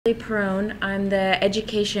Perone. I'm the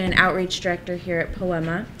Education Outreach Director here at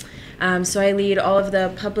Poiema. So I lead all of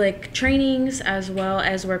the public trainings as well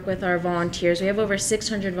as work with our volunteers. We have over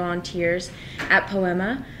 600 volunteers at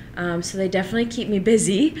Poiema, so they definitely keep me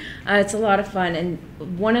busy. It's a lot of fun, and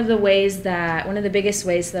one of the biggest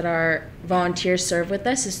ways that our volunteers serve with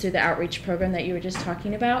us is through the outreach program that you were just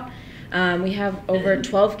talking about. We have over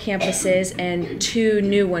 12 campuses and 2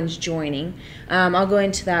 new ones joining. I'll go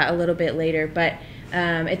into that a little bit later, but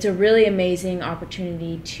it's a really amazing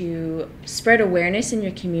opportunity to spread awareness in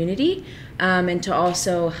your community and to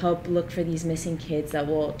also help look for these missing kids that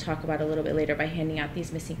we'll talk about a little bit later by handing out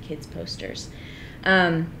these missing kids posters.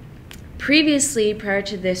 Previously, prior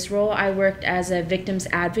to this role, I worked as a victims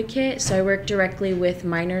advocate. So I worked directly with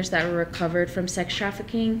minors that were recovered from sex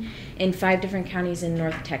trafficking in 5 different counties in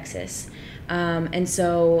North Texas. And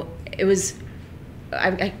so it was,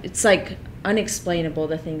 it's like unexplainable,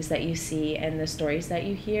 the things that you see and the stories that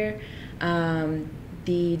you hear.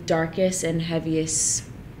 The darkest and heaviest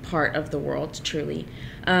part of the world, truly.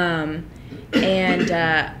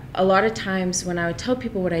 A lot of times when I would tell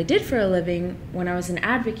people what I did for a living, when I was an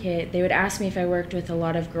advocate, they would ask me if I worked with a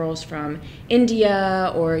lot of girls from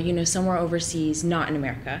India or, somewhere overseas, not in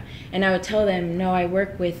America. And I would tell them, no, I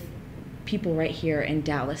work with people right here in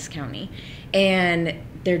Dallas County. And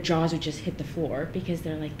their jaws would just hit the floor because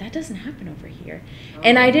they're like, that doesn't happen over here.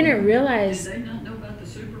 And I didn't realize. Did they not know about the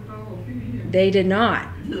Super Bowl a few years? They did not.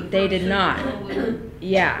 They did not.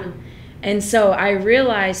 Yeah. And so I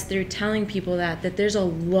realized through telling people that there's a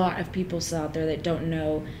lot of people still out there that don't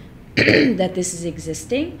know that this is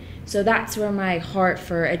existing. So that's where my heart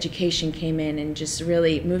for education came in, and just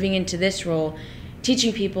really moving into this role,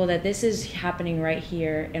 teaching people that this is happening right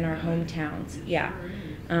here in our hometowns. Yeah.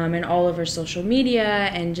 And all over social media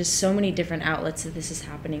and just so many different outlets that this is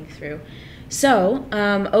happening through. So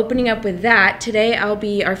opening up with that, today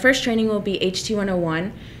our first training will be HT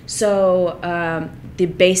 101. So the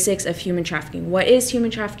basics of human trafficking. What is human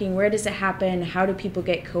trafficking? Where does it happen? How do people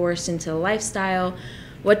get coerced into the lifestyle?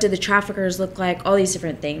 What do the traffickers look like? All these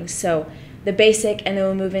different things. So the basic, and then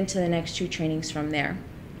we'll move into the next 2 trainings from there.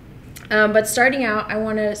 But starting out, I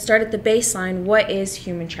want to start at the baseline. What is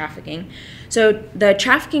human trafficking? So the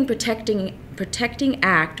Trafficking Protecting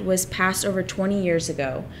Act was passed over 20 years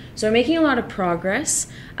ago. So we're making a lot of progress,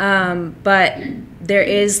 but there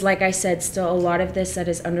is, like I said, still a lot of this that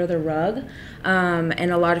is under the rug,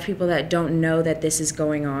 and a lot of people that don't know that this is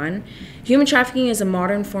going on. Human trafficking is a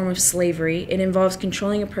modern form of slavery. It involves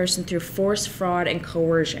controlling a person through force, fraud, and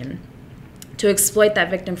coercion to exploit that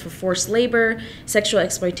victim for forced labor, sexual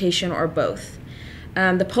exploitation, or both.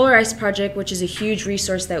 The Polar Ice Project, which is a huge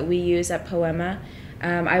resource that we use at Poiema,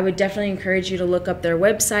 I would definitely encourage you to look up their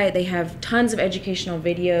website. They have tons of educational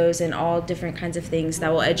videos and all different kinds of things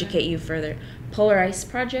that will educate you further. Polar Ice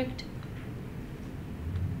Project?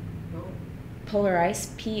 Polar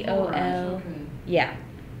Ice, P-O-L, okay. Yeah.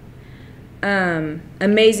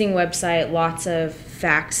 Amazing website, lots of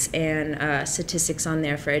facts and statistics on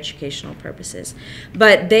there for educational purposes.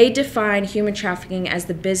 But they define human trafficking as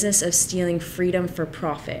the business of stealing freedom for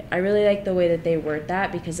profit. I really like the way that they word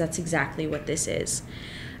that, because that's exactly what this is.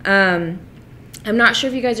 I'm not sure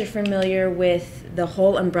if you guys are familiar with the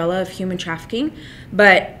whole umbrella of human trafficking,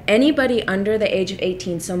 but anybody under the age of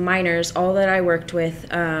 18, so minors, all that I worked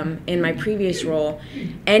with in my previous role,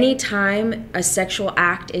 anytime a sexual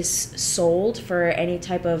act is sold for any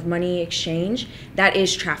type of money exchange, that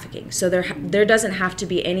is trafficking. So there doesn't have to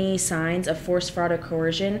be any signs of force, fraud, or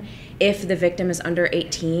coercion. If the victim is under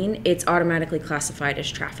 18, it's automatically classified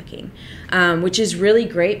as trafficking, which is really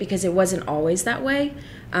great because it wasn't always that way.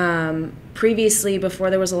 Previously, before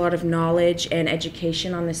there was a lot of knowledge and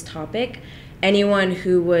education on this topic, anyone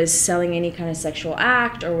who was selling any kind of sexual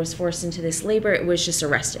act or was forced into this labor was just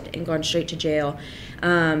arrested and gone straight to jail.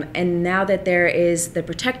 And now that there is the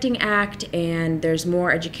Protecting Act and there's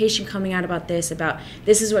more education coming out about this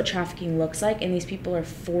is what trafficking looks like, and these people are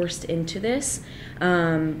forced into this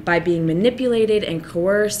by being manipulated and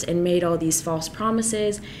coerced and made all these false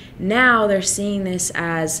promises. Now they're seeing this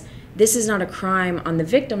as, this is not a crime on the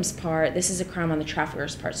victim's part, this is a crime on the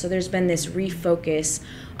trafficker's part. So there's been this refocus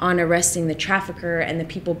on arresting the trafficker and the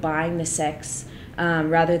people buying the sex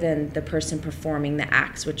rather than the person performing the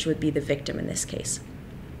acts, which would be the victim in this case.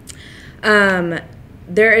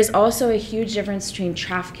 There is also a huge difference between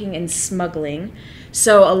trafficking and smuggling.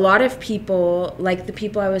 So a lot of people, like the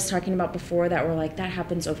people I was talking about before that were like, that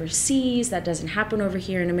happens overseas, that doesn't happen over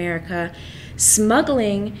here in America.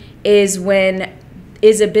 Smuggling is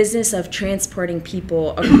a business of transporting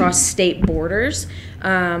people across state borders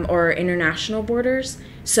or international borders.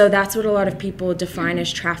 So that's what a lot of people define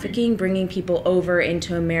as trafficking, bringing people over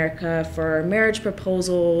into America for marriage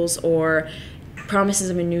proposals or promises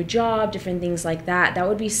of a new job, different things like that. That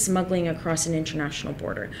would be smuggling across an international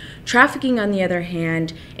border. Trafficking, on the other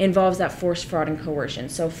hand, involves that force, fraud, and coercion.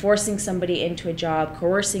 So forcing somebody into a job,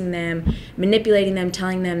 coercing them, manipulating them,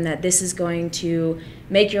 telling them that this is going to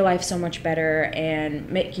make your life so much better, and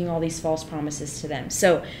making all these false promises to them.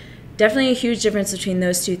 So definitely a huge difference between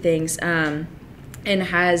those two things, and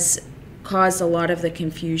has caused a lot of the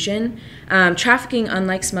confusion. Trafficking,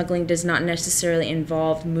 unlike smuggling, does not necessarily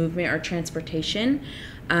involve movement or transportation.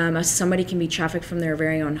 Somebody can be trafficked from their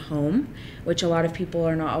very own home, which a lot of people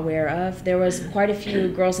are not aware of. There was quite a few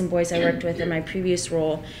girls and boys I worked with in my previous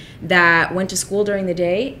role that went to school during the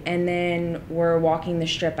day and then were walking the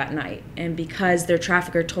strip at night. And because their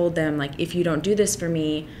trafficker told them, like, if you don't do this for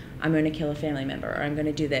me, I'm going to kill a family member, or I'm going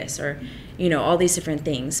to do this, or, you know, all these different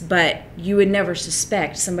things. But you would never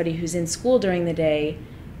suspect somebody who's in school during the day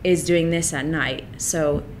is doing this at night.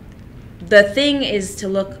 So the thing is to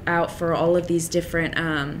look out for all of these different,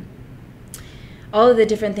 all of the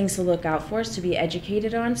different things to look out for, is to be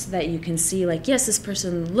educated on, so that you can see, like, yes, this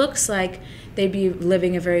person looks like they'd be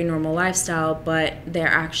living a very normal lifestyle, but they're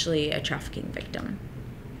actually a trafficking victim.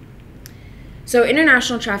 So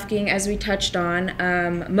international trafficking, as we touched on,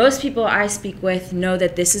 most people I speak with know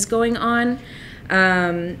that this is going on.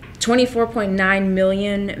 24.9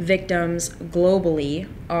 million victims globally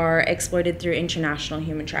are exploited through international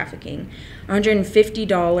human trafficking.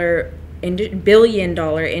 $150 billion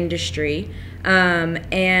industry.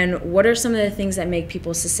 And what are some of the things that make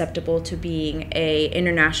people susceptible to being a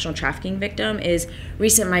international trafficking victim is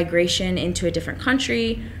recent migration into a different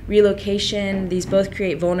country, relocation. These both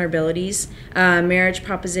create vulnerabilities, marriage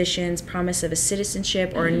propositions, promise of a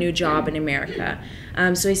citizenship or a new job in America.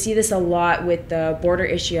 So we see this a lot with the border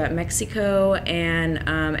issue at Mexico and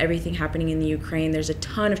everything happening in the Ukraine. There's a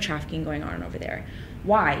ton of trafficking going on over there.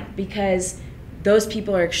 Why? Because those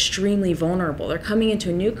people are extremely vulnerable. They're coming into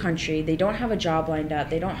a new country. They don't have a job lined up.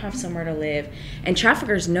 They don't have somewhere to live. And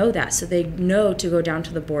traffickers know that, so they know to go down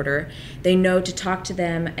to the border. They know to talk to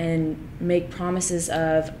them and make promises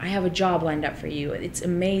of, I have a job lined up for you. It's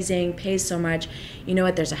amazing, pays so much. You know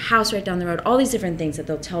what, there's a house right down the road. All these different things that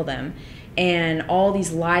they'll tell them, and all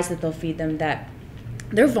these lies that they'll feed them that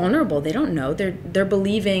they're vulnerable. They don't know. They're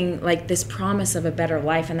believing like this promise of a better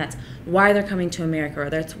life, and that's why they're coming to America, or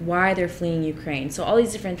that's why they're fleeing Ukraine. So all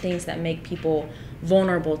these different things that make people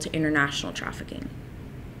vulnerable to international trafficking.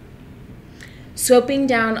 Scoping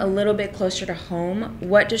down a little bit closer to home,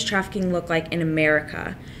 what does trafficking look like in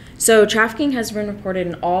America? So trafficking has been reported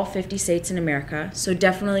in all 50 states in America, so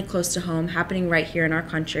definitely close to home, happening right here in our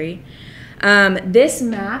country. This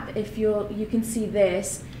map, if you can see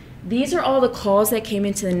this, these are all the calls that came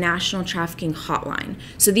into the National Trafficking Hotline.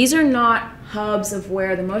 So these are not hubs of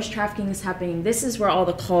where the most trafficking is happening. This is where all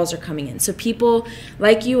the calls are coming in. So people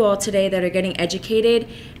like you all today that are getting educated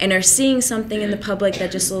and are seeing something in the public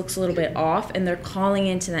that just looks a little bit off, and they're calling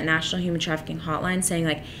into that National Human Trafficking Hotline saying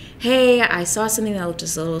like, hey, I saw something that looked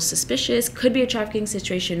just a little suspicious. Could be a trafficking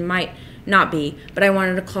situation, might not be, but I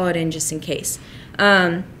wanted to call it in just in case.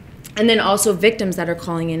 And then also victims that are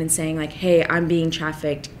calling in and saying like, hey, I'm being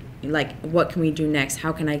trafficked. Like, what can we do next?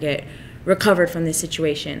 How can I get recovered from this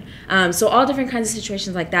situation? So all different kinds of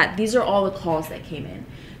situations like that. These are all the calls that came in.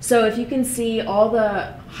 So if you can see all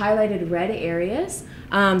the highlighted red areas,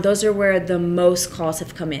 those are where the most calls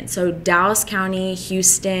have come in. So Dallas County,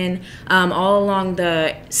 Houston, all along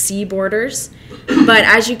the sea borders. But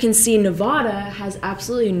as you can see, Nevada has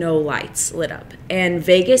absolutely no lights lit up. And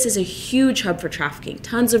Vegas is a huge hub for trafficking.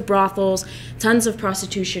 Tons of brothels, tons of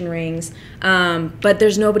prostitution rings, but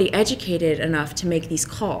there's nobody educated enough to make these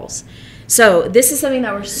calls. So this is something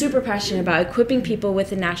that we're super passionate about, equipping people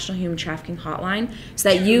with the National Human Trafficking Hotline so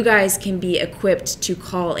that you guys can be equipped to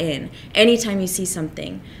call in anytime you see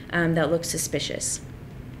something that looks suspicious.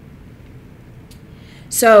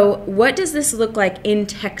 So what does this look like in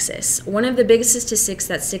Texas? One of the biggest statistics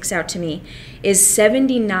that sticks out to me is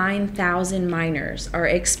 79,000 minors are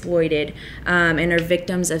exploited and are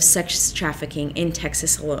victims of sex trafficking in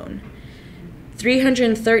Texas alone.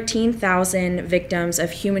 313,000 victims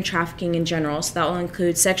of human trafficking in general, so that will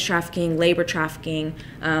include sex trafficking, labor trafficking,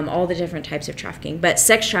 all the different types of trafficking. But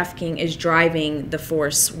sex trafficking is driving the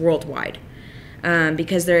force worldwide.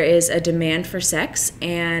 Because there is a demand for sex,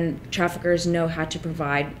 and traffickers know how to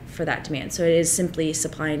provide for that demand. So it is simply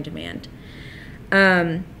supply and demand.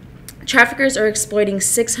 Traffickers are exploiting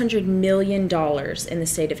 $600 million in the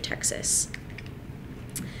state of Texas.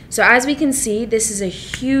 So as we can see, this is a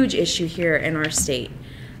huge issue here in our state,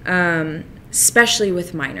 especially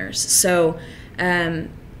with minors. So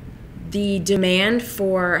the demand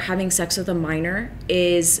for having sex with a minor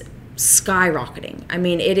is skyrocketing. I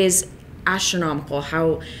mean, it is astronomical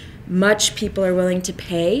how much people are willing to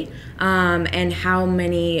pay, and how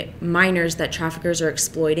many minors that traffickers are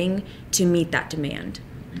exploiting to meet that demand.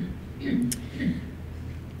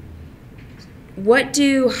 What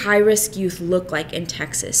do high-risk youth look like in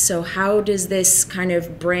Texas? So how does this kind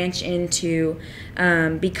of branch into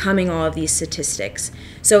becoming all of these statistics?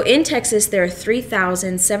 So in Texas, there are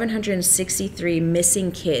 3,763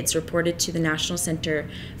 missing kids reported to the National Center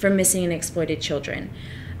for Missing and Exploited Children.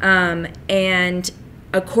 And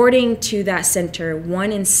according to that center,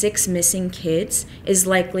 1 in 6 missing kids is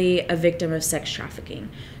likely a victim of sex trafficking.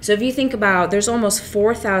 So if you think about, there's almost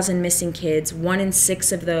 4,000 missing kids, 1 in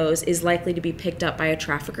 6 of those is likely to be picked up by a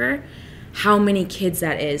trafficker. How many kids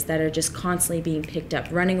that is that are just constantly being picked up,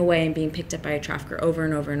 running away and being picked up by a trafficker over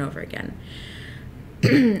and over and over again.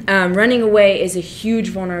 Running away is a huge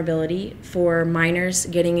vulnerability for minors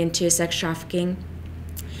getting into sex trafficking.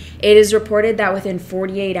 It is reported that within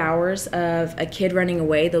 48 hours of a kid running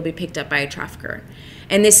away, they'll be picked up by a trafficker.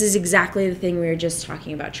 And this is exactly the thing we were just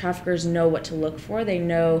talking about. Traffickers know what to look for. They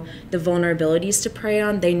know the vulnerabilities to prey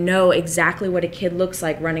on. They know exactly what a kid looks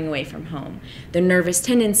like running away from home. The nervous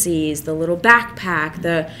tendencies, the little backpack,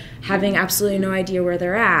 the having absolutely no idea where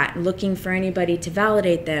they're at, looking for anybody to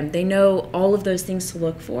validate them. They know all of those things to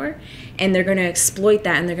look for, and they're going to exploit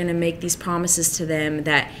that, and they're going to make these promises to them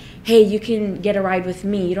that, hey, you can get a ride with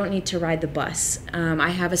me. You don't need to ride the bus. I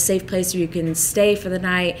have a safe place where you can stay for the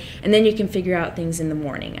night, and then you can figure out things in the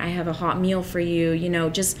morning. I have a hot meal for you. You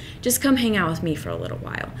know, just come hang out with me for a little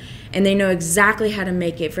while. And they know exactly how to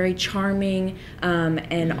make it very charming,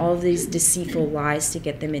 and all of these deceitful lies to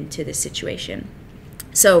get them into this situation.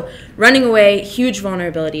 So running away, huge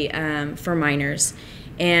vulnerability for minors.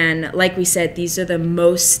 And like we said, these are the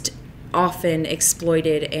most often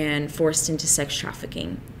exploited and forced into sex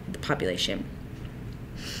trafficking population.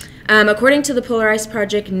 According to the Polarized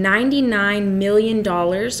Project, $99 million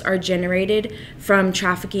are generated from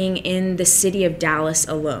trafficking in the city of Dallas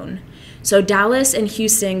alone. So Dallas and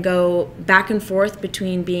Houston go back and forth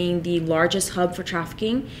between being the largest hub for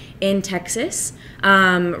trafficking in Texas.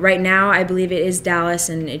 Right now, I believe it is Dallas,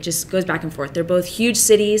 and it just goes back and forth. They're both huge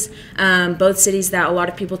cities, both cities that a lot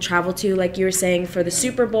of people travel to, like you were saying, for the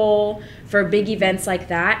Super Bowl, for big events like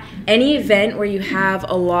that. Any event where you have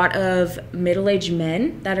a lot of middle-aged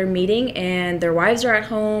men that are meeting and their wives are at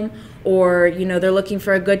home, or you know, they're looking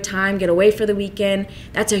for a good time, get away for the weekend,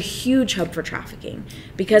 that's a huge hub for trafficking.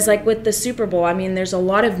 Because like with the Super Bowl, I mean, there's a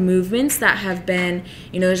lot of movements that have been,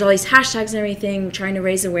 you know, there's all these hashtags and everything trying to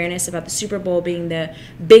raise awareness about the Super Bowl being the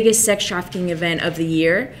biggest sex trafficking event of the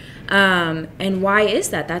year. And why is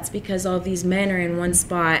that? That's because all of these men are in one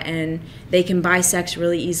spot and they can buy sex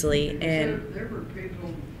really easily. And there were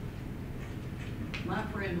people, my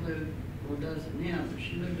friend lived, well doesn't now, but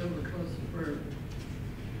she lived over close to where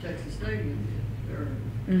Texas Stadium is, or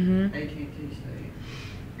AT&T Stadium.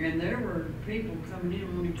 And there were people coming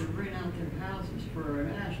in wanting to rent out their houses for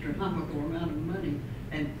an astronomical amount of money,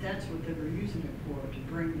 and that's what they were using it for, to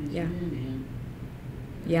bring these men in.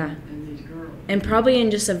 Yeah. And these girls. And probably in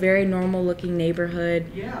just a very normal looking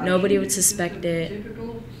neighborhood. Yeah. Nobody would suspect it.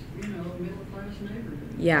 Typical, you know, middle class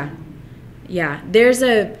neighborhood. Yeah. Yeah. There's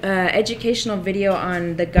a educational video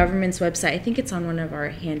on the government's website. I think it's on one of our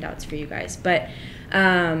handouts for you guys. But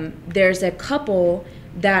there's a couple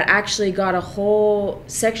that actually got a whole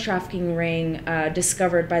sex trafficking ring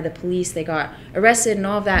discovered by the police. They got arrested and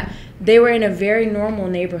all of that. They were in a very normal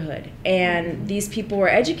neighborhood, and these people were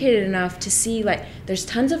educated enough to see, like, there's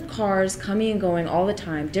tons of cars coming and going all the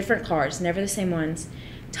time, different cars, never the same ones,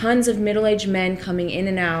 tons of middle-aged men coming in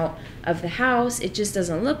and out of the house. It just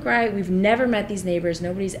doesn't look right. We've never met these neighbors.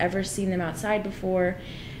 Nobody's ever seen them outside before.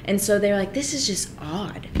 And so they're like, this is just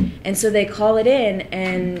odd. And so they call it in,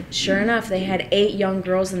 and sure enough, they had 8 young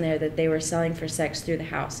girls in there that they were selling for sex through the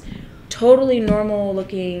house. Totally normal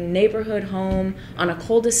looking neighborhood home on a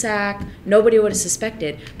cul-de-sac. Nobody would have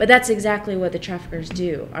suspected. But that's exactly what the traffickers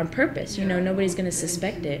do on purpose. You know, nobody's going to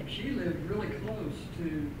suspect it. She lived really close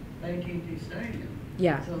to AT&T Stadium.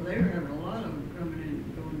 Yeah. So they were having a lot of them coming in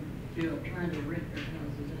and going, you know, trying to rent their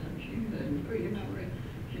houses out. She said, oh, you're not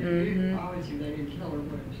renting. Obviously, they didn't tell her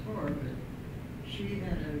what it was for, but she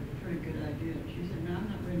had a pretty good idea. She said, no, I'm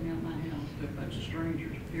not renting out my house to a bunch of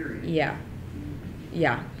strangers, period. Yeah.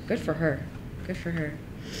 Yeah. Good for her. Good for her.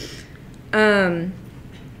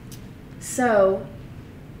 So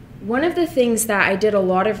one of the things that I did a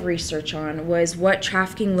lot of research on was what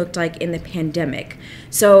trafficking looked like in the pandemic.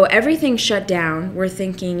 So everything shut down. We're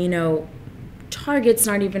thinking, you know, Target's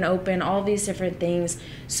not even open, all these different things.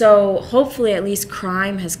 So hopefully at least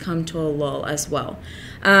crime has come to a lull as well.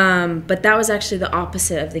 But that was actually the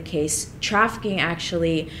opposite of the case. Trafficking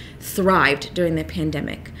actually thrived during the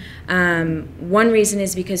pandemic. One reason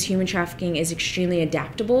is because human trafficking is extremely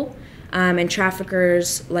adaptable, and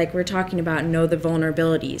traffickers, like we're talking about, know the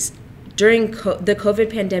vulnerabilities. During the COVID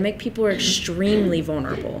pandemic, people were extremely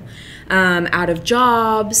vulnerable, out of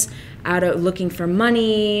jobs, out of looking for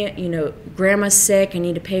money, grandma's sick, I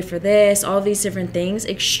need to pay for this, all these different things,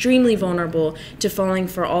 extremely vulnerable to falling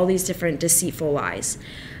for all these different deceitful lies.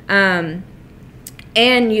 And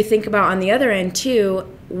you think about on the other end too,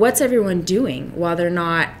 what's everyone doing while they're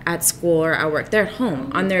not at school or at work? They're at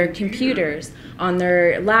home, on their computers, on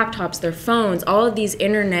their laptops, their phones, all of these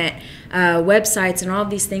internet websites and all of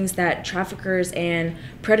these things that traffickers and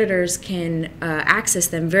predators can access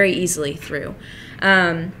them very easily through.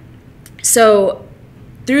 So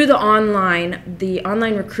through the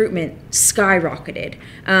online recruitment skyrocketed.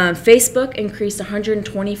 Facebook increased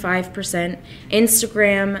 125%,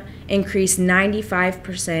 Instagram increased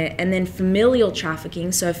 95%, and then familial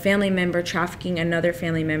trafficking, so a family member trafficking another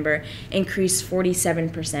family member, increased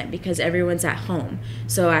 47% because everyone's at home.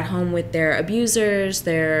 So at home with their abusers,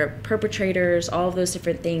 their perpetrators, all of those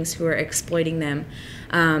different things who are exploiting them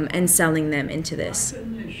and selling them into this. Why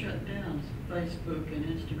couldn't they shut down Facebook and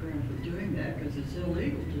Instagram for doing that? Because it's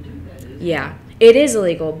illegal to do that, isn't it? Yeah, it is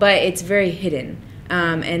illegal, but it's very hidden,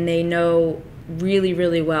 and they know really,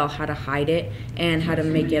 really well how to hide it and how to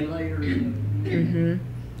make it. Mm-hmm.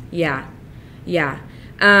 Yeah, yeah.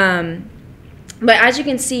 But as you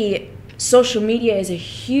can see, social media is a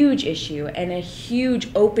huge issue and a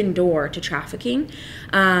huge open door to trafficking.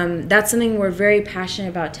 That's something we're very passionate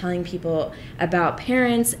about telling people about,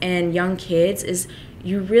 parents and young kids, is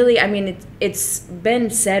you really, it's been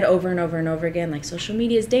said over and over and over again, like social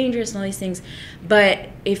media is dangerous and all these things. But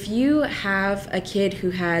if you have a kid who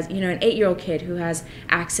has, an 8-year-old kid who has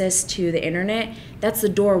access to the internet, that's the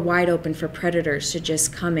door wide open for predators to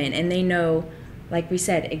just come in. And they know, like we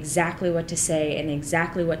said, exactly what to say and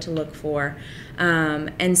exactly what to look for.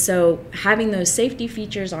 And so having those safety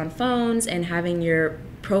features on phones and having your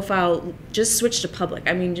profile just switch to public,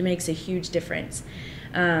 it makes a huge difference.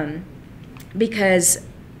 Because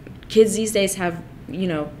kids these days have,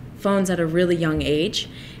 phones at a really young age,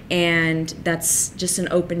 and that's just an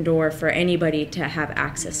open door for anybody to have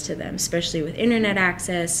access to them, especially with internet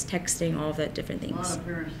access, texting, all of that different things. A lot of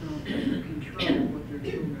parents don't control what their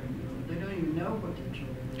children do. They don't even know what their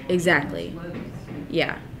children do. Exactly.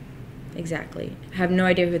 Yeah, exactly. Have no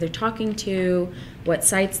idea who they're talking to, what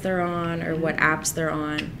sites they're on, or what apps they're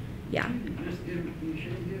on. Yeah. You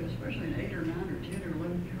shouldn't do, especially an 8 or 9 or 10 or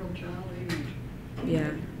 11-year-old child.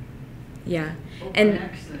 Yeah, yeah, and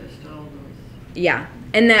access to all those. Yeah,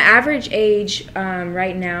 and the average age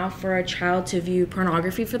right now for a child to view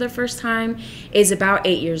pornography for the first time is about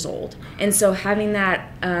 8 years old. And so having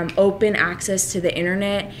that open access to the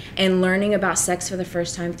internet and learning about sex for the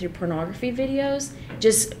first time through pornography videos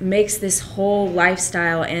just makes this whole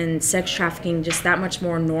lifestyle and sex trafficking just that much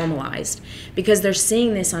more normalized, because they're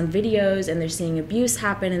seeing this on videos and they're seeing abuse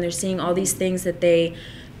happen and they're seeing all these things that they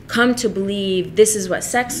come to believe this is what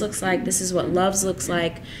sex looks like, this is what love looks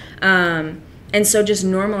like. And so just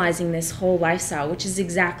normalizing this whole lifestyle, which is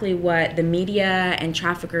exactly what the media and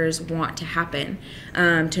traffickers want to happen,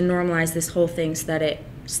 to normalize this whole thing so that it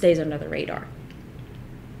stays under the radar.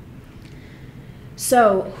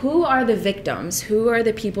 So who are the victims? Who are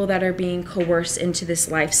the people that are being coerced into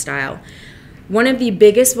this lifestyle? One of the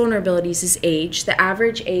biggest vulnerabilities is age. The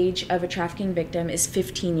average age of a trafficking victim is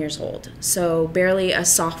 15 years old. So barely a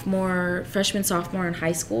freshman, sophomore in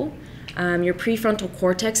high school. Your prefrontal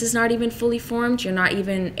cortex is not even fully formed. You're not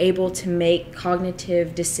even able to make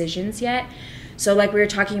cognitive decisions yet. So like we were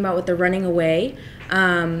talking about with the running away,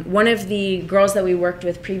 one of the girls that we worked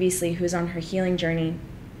with previously who's on her healing journey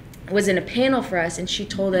was in a panel for us, and she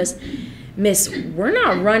told us, Miss, we're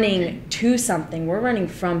not running to something, we're running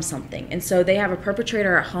from something. And so they have a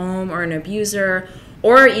perpetrator at home or an abuser,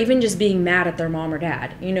 or even just being mad at their mom or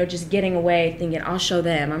dad, just getting away thinking, I'll show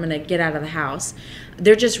them, I'm gonna get out of the house.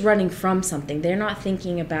 They're just running from something. They're not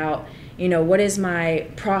thinking about, what is my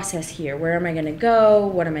process here? Where am I gonna go?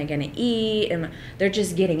 What am I gonna eat? And they're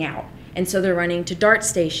just getting out. And so they're running to DART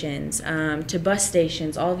stations, to bus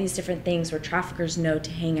stations, all these different things where traffickers know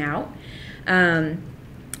to hang out.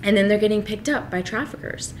 And then they're getting picked up by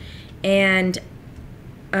traffickers. And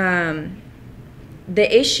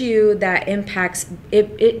the issue that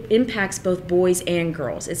it impacts both boys and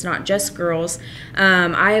girls. It's not just girls.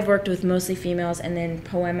 I have worked with mostly females, and then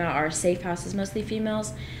Poiema, our safe house, is mostly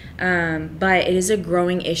females. But it is a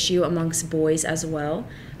growing issue amongst boys as well.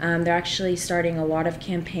 They're actually starting a lot of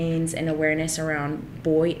campaigns and awareness around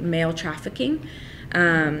male trafficking.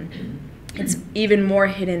 It's even more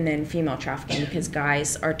hidden than female trafficking because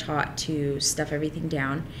guys are taught to stuff everything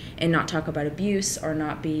down and not talk about abuse or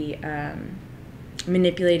not be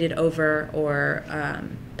manipulated over or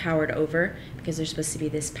powered over because they're supposed to be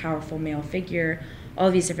this powerful male figure,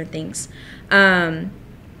 all these different things.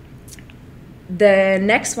 The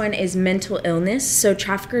next one is mental illness. So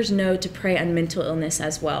traffickers know to prey on mental illness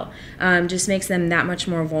as well. Just makes them that much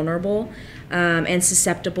more vulnerable and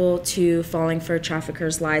susceptible to falling for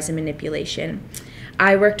traffickers' lies and manipulation.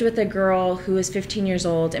 I worked with a girl who was 15 years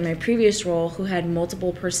old in my previous role who had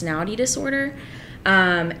multiple personality disorder.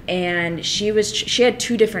 And she had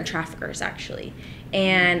 2 different traffickers actually.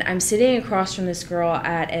 And I'm sitting across from this girl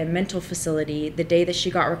at a mental facility the day that she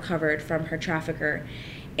got recovered from her trafficker.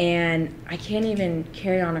 And I can't even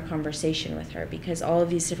carry on a conversation with her because all of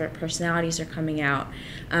these different personalities are coming out.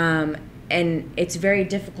 And it's very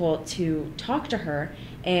difficult to talk to her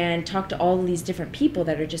and talk to all of these different people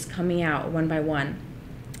that are just coming out one by one.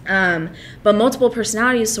 But multiple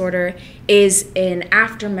personality disorder is an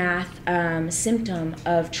aftermath symptom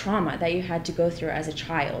of trauma that you had to go through as a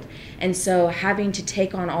child. And so having to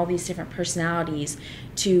take on all these different personalities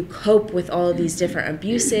to cope with all of these different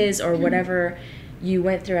abuses or whatever you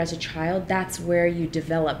went through as a child, that's where you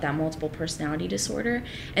develop that multiple personality disorder.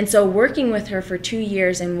 And so working with her for 2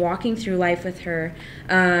 years and walking through life with her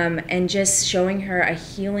and just showing her a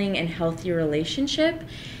healing and healthy relationship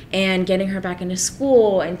and getting her back into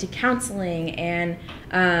school and to counseling and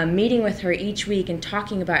meeting with her each week and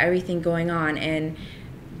talking about everything going on and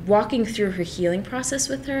walking through her healing process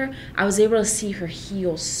with her, I was able to see her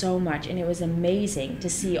heal so much, and it was amazing to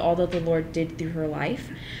see all that the Lord did through her life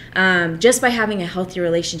just by having a healthy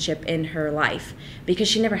relationship in her life, because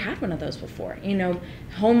she never had one of those before. You know,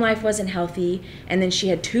 home life wasn't healthy, and then she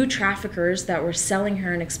had 2 traffickers that were selling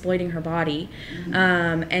her and exploiting her body,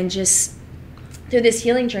 and just through this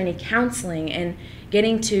healing journey, counseling and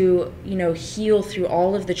getting to, you know, heal through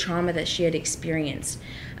all of the trauma that she had experienced.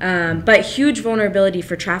 But huge vulnerability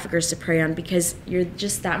for traffickers to prey on because you're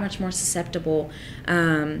just that much more susceptible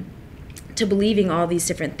to believing all these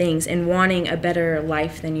different things and wanting a better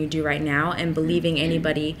life than you do right now and believing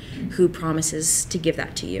anybody who promises to give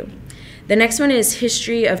that to you. The next one is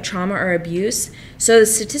history of trauma or abuse. So the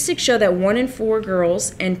statistics show that 1 in 4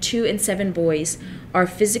 girls and 2 in 7 boys are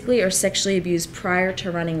physically or sexually abused prior to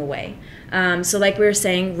running away. So like we were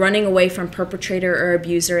saying, running away from perpetrator or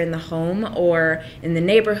abuser in the home or in the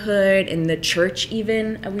neighborhood, in the church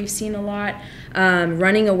even, we've seen a lot.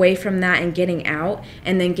 Running away from that and getting out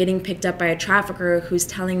and then getting picked up by a trafficker who's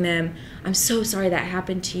telling them, I'm so sorry that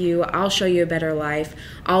happened to you. I'll show you a better life.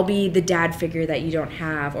 I'll be the dad figure that you don't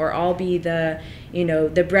have, or I'll be the, you know,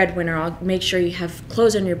 the breadwinner. I'll make sure you have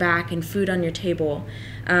clothes on your back and food on your table,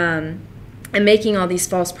 and making all these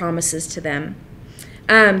false promises to them.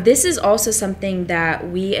 This is also something that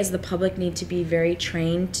we as the public need to be very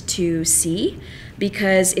trained to see,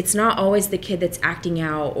 because it's not always the kid that's acting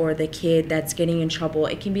out or the kid that's getting in trouble.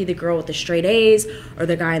 It can be the girl with the straight A's or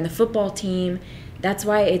the guy in the football team. That's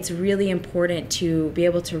why it's really important to be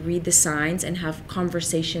able to read the signs and have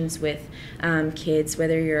conversations with kids,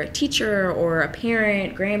 whether you're a teacher or a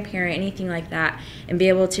parent, grandparent, anything like that, and be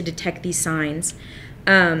able to detect these signs.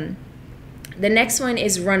 The next one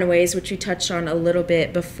is runaways, which we touched on a little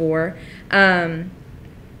bit before.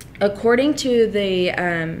 According to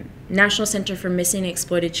the National Center for Missing and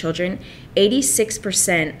Exploited Children,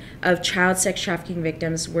 86% of child sex trafficking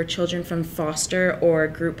victims were children from foster or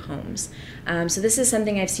group homes. So this is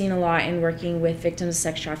something I've seen a lot in working with victims of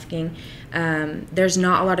sex trafficking. There's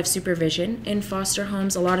not a lot of supervision in foster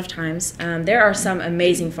homes a lot of times. There are some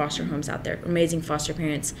amazing foster homes out there, amazing foster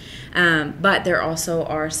parents, but there also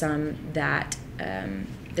are some that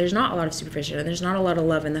there's not a lot of supervision, and there's not a lot of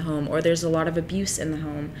love in the home, or there's a lot of abuse in the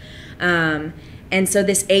home. And so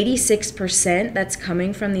this 86% that's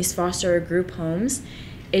coming from these foster or group homes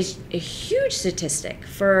is a huge statistic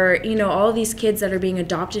for, you know, all of these kids that are being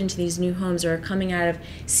adopted into these new homes or are coming out of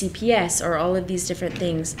CPS or all of these different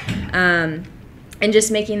things, and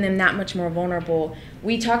just making them that much more vulnerable.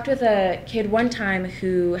 We talked with a kid one time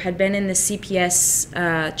who had been in the CPS,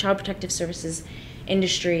 Child Protective Services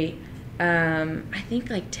industry I think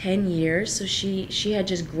like 10 years. So she had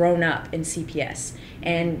just grown up in CPS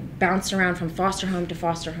and bounced around from foster home to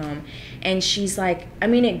foster home. And she's like, I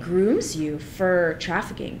mean, it grooms you for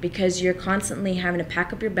trafficking because you're constantly having to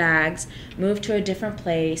pack up your bags, move to a different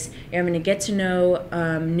place. You're having to get to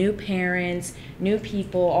know new parents, new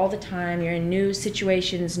people all the time. You're in new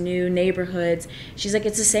situations, new neighborhoods. She's like,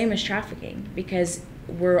 it's the same as trafficking because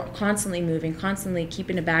we're constantly moving, constantly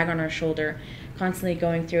keeping a bag on our shoulder, constantly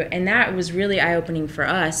going through it. And that was really eye-opening for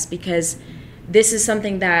us because this is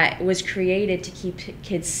something that was created to keep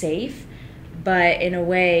kids safe, but in a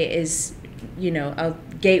way is, you know, a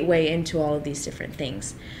gateway into all of these different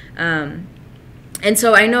things. And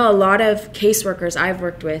so I know a lot of caseworkers I've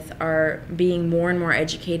worked with are being more and more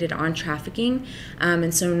educated on trafficking,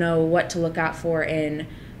 and so know what to look out for in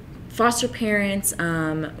foster parents,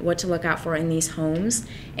 what to look out for in these homes,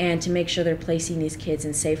 and to make sure they're placing these kids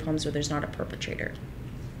in safe homes where there's not a perpetrator.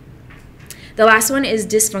 The last one is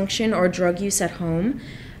dysfunction or drug use at home.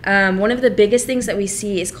 One of the biggest things that we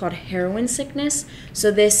see is called heroin sickness.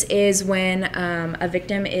 So this is when a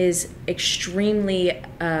victim is extremely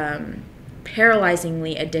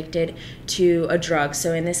paralyzingly addicted to a drug,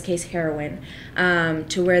 so in this case heroin,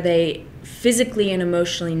 to where they physically and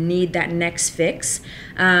emotionally need that next fix,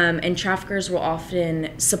 and traffickers will often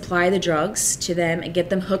supply the drugs to them and get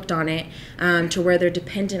them hooked on it, to where they're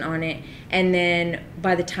dependent on it, and then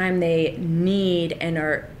by the time they need and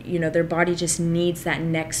are, you know, their body just needs that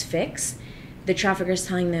next fix, the trafficker's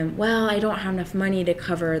telling them, well, I don't have enough money to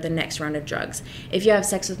cover the next round of drugs. If you have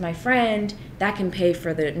sex with my friend, that can pay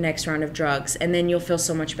for the next round of drugs, and then you'll feel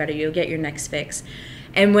so much better. You'll get your next fix.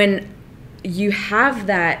 And when you have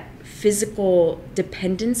that physical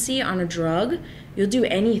dependency on a drug, you'll do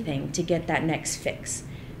anything to get that next fix.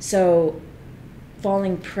 So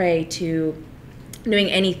falling prey to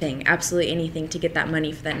doing anything, absolutely anything, to get that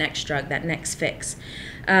money for that next drug, that next fix.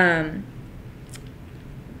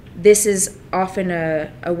 This is often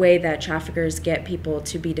a way that traffickers get people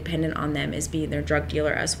to be dependent on them, is being their drug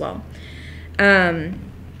dealer as well. The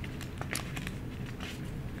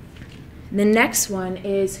next one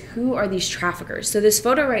is, who are these traffickers? So this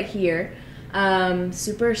photo right here,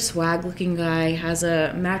 super swag looking guy, has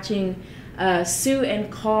a matching suit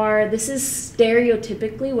and car. This is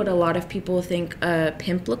stereotypically what a lot of people think a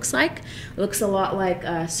pimp looks like. Looks a lot like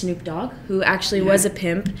Snoop Dogg, who actually was a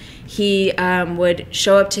pimp. He would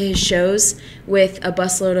show up to his shows with a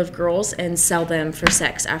busload of girls and sell them for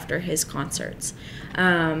sex after his concerts.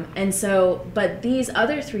 And so, but these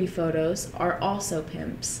other three photos are also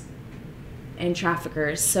pimps and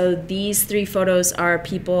traffickers. So these three photos are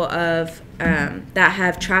people of that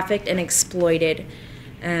have trafficked and exploited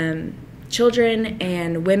children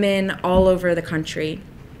and women all over the country.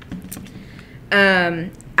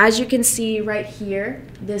 As you can see right here,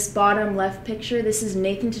 this bottom left picture, this is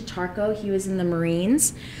Nathan Tatarko. He was in the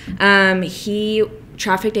Marines. He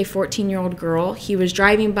trafficked a 14-year-old girl. He was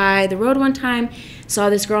driving by the road one time, saw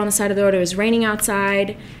this girl on the side of the road. It was raining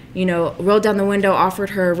outside, you know, rolled down the window,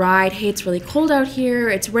 offered her a ride. Hey, it's really cold out here.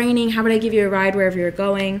 It's raining. How about I give you a ride wherever you're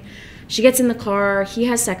going? She gets in the car, he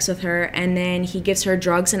has sex with her, and then he gives her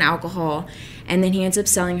drugs and alcohol, and then he ends up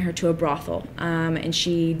selling her to a brothel. And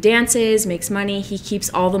she dances, makes money, he keeps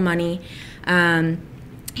all the money.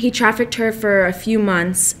 He trafficked her for a few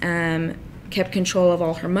months, kept control of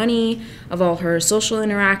all her money, of all her social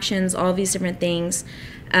interactions, all these different things.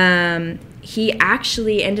 He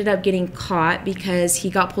actually ended up getting caught because he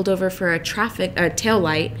got pulled over for a tail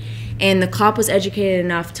light. And the cop was educated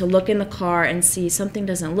enough to look in the car and see something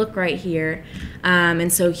doesn't look right here.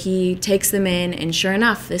 And so he takes them in, and sure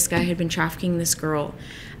enough, this guy had been trafficking this girl.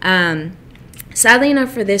 Sadly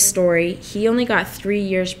enough for this story, he only got 3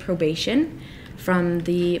 years probation from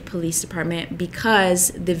the police department because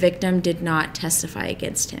the victim did not testify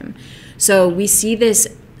against him. So we see this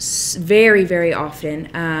very, very often.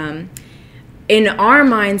 In our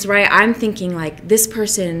minds, right, I'm thinking like, this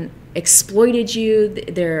person exploited you,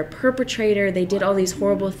 they're a perpetrator, they did all these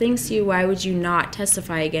horrible things to you, why would you not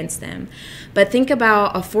testify against them? But think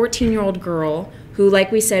about a 14-year-old girl who,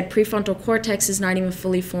 like we said, prefrontal cortex is not even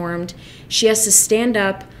fully formed. She has to stand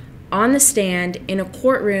up on the stand in a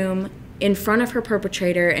courtroom in front of her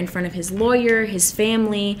perpetrator, in front of his lawyer, his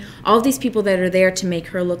family, all of these people that are there to make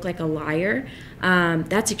her look like a liar.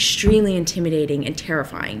 That's extremely intimidating and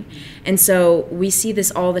terrifying. And so we see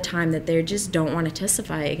this all the time, that they just don't want to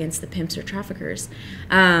testify against the pimps or traffickers.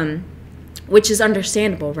 which is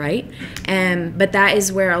understandable, right? But that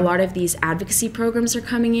is where a lot of these advocacy programs are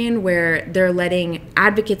coming in, where they're letting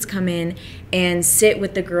advocates come in and sit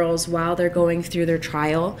with the girls while they're going through their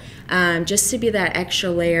trial, just to be that extra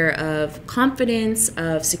layer of confidence,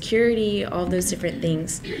 of security, all those different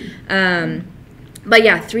things. But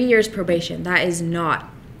yeah, 3 years probation, that is not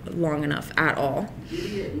long enough at all. Did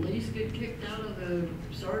he at least get kicked out of the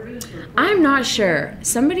service? I'm not sure.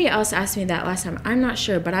 Somebody else asked me that last time. I'm not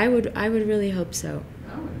sure, but I would really hope so.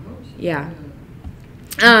 I would hope so. Yeah.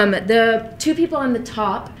 The two people on the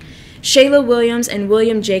top, Shayla Williams and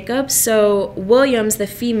William Jacobs. So Williams, the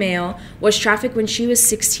female, was trafficked when she was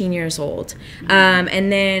 16 years old.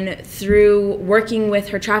 And then through working with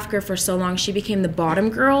her trafficker for so long, she became the bottom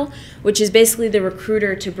girl, which is basically the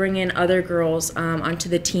recruiter to bring in other girls onto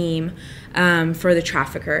the team for the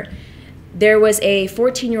trafficker. There was a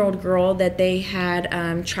 14-year-old girl that they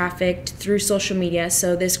had trafficked through social media.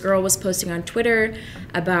 So this girl was posting on Twitter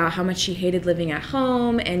about how much she hated living at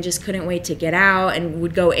home and just couldn't wait to get out and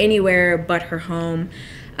would go anywhere but her home.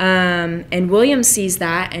 And William sees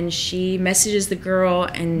that, and she messages the girl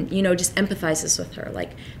and, just empathizes with her.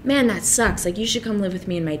 Like, man, that sucks. Like, you should come live with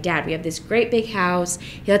me and my dad. We have this great big house.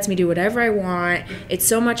 He lets me do whatever I want. It's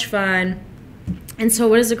so much fun. And so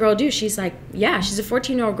what does the girl do? She's like, yeah, she's a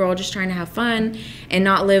 14-year-old girl just trying to have fun and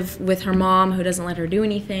not live with her mom who doesn't let her do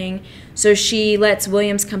anything. So she lets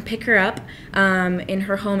Williams come pick her up in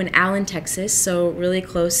her home in Allen, Texas, so really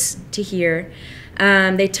close to here.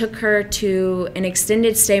 They took her to an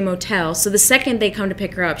extended stay motel. So the second they come to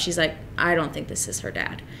pick her up, she's like, I don't think this is her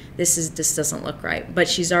dad. This doesn't look right. But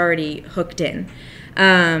she's already hooked in.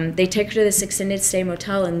 They take her to this extended stay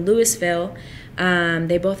motel in Louisville.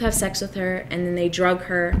 They both have sex with her, and then they drug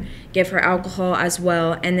her, give her alcohol as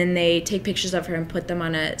well, and then they take pictures of her and put them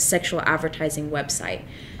on a sexual advertising website.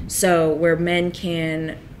 So where men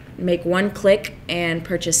can make one click and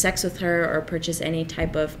purchase sex with her or purchase any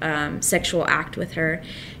type of sexual act with her.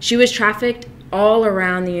 She was trafficked all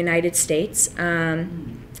around the United States.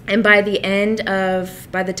 And by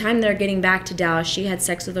the time they're getting back to Dallas, she had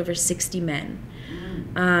sex with over 60 men.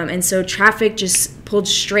 And so traffic just pulled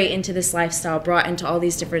straight into this lifestyle, brought into all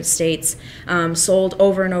these different states, sold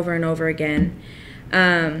over and over and over again.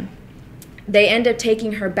 They end up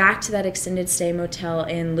taking her back to that extended stay motel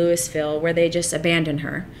in Louisville, where they just abandon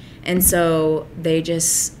her. And so they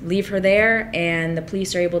just leave her there, and the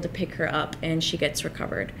police are able to pick her up, and she gets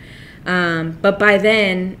recovered. But by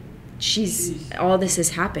then, all this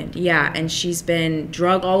has happened. Yeah, and she's been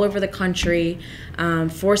drugged all over the country,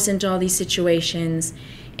 forced into all these situations,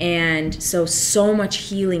 and so much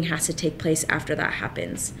healing has to take place after that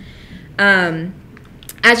happens.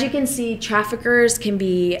 As you can see, traffickers can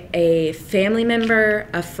be a family member,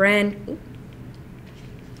 a friend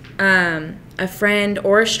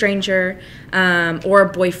or a stranger, or a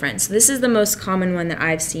boyfriend. So this is the most common one that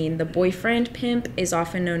I've seen. The boyfriend pimp is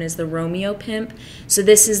often known as the Romeo pimp. So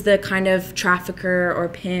this is the kind of trafficker or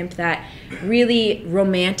pimp that really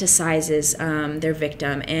romanticizes their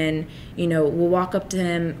victim, and will walk up to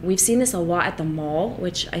him. We've seen this a lot at the mall,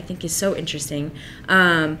 which I think is so interesting.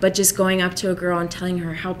 But just going up to a girl and telling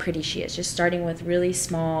her how pretty she is, just starting with really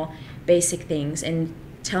small, basic things, and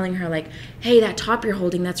telling her like, hey, that top you're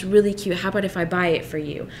holding, that's really cute. How about if I buy it for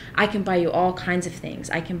you? I can buy you all kinds of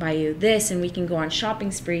things. I can buy you this, and we can go on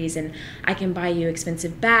shopping sprees, and I can buy you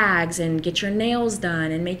expensive bags and get your nails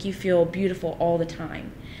done and make you feel beautiful all the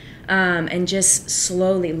time. And just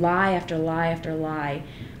slowly, lie after lie after lie,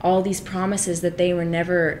 all these promises that they were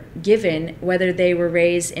never given, whether they were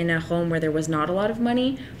raised in a home where there was not a lot of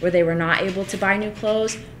money, where they were not able to buy new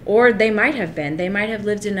clothes, or they might have been. They might have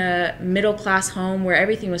lived in a middle-class home where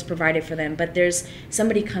everything was provided for them, but there's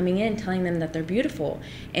somebody coming in telling them that they're beautiful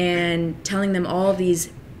and telling them all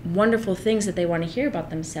these wonderful things that they want to hear about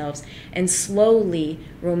themselves, and slowly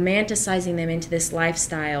romanticizing them into this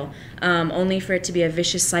lifestyle, only for it to be a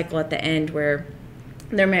vicious cycle at the end where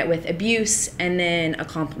they're met with abuse and then a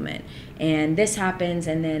compliment, and this happens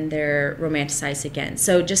and then they're romanticized again.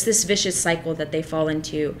 So just this vicious cycle that they fall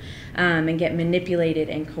into and get manipulated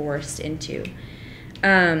and coerced into.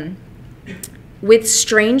 With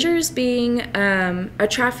strangers being a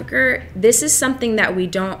trafficker, this is something that we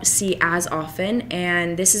don't see as often,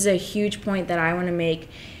 and this is a huge point that I want to make.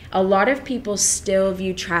 A lot of people still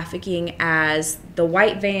view trafficking as the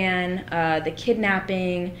white van, the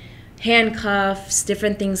kidnapping, handcuffs,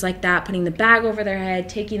 different things like that, putting the bag over their head,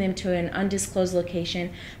 taking them to an undisclosed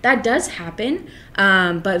location. That does happen,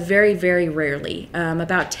 but very, very rarely,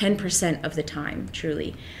 about 10% of the time,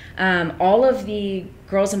 truly. All of the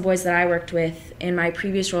girls and boys that I worked with in my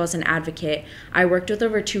previous role as an advocate, I worked with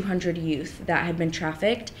over 200 youth that had been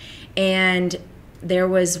trafficked, and there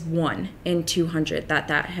was 1 in 200 that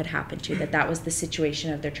had happened to, that was the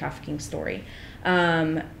situation of their trafficking story.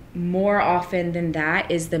 More often than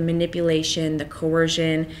that is the manipulation, the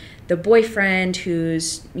coercion, the boyfriend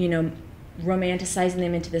who's, romanticizing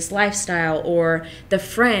them into this lifestyle, or the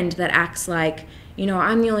friend that acts like,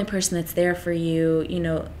 I'm the only person that's there for you,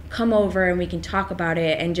 come over and we can talk about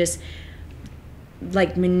it, and just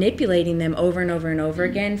like manipulating them over and over and over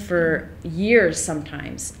again for years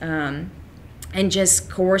sometimes. And just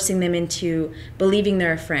coercing them into believing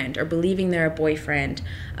they're a friend, or believing they're a boyfriend,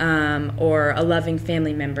 or a loving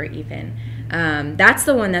family member even. That's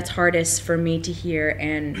the one that's hardest for me to hear,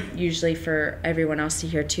 and usually for everyone else to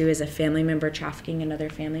hear too, is a family member trafficking another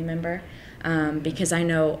family member. Because I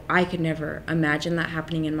know I could never imagine that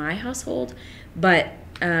happening in my household. But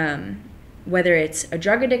whether it's a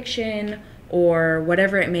drug addiction or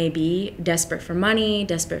whatever it may be, desperate for money,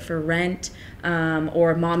 desperate for rent,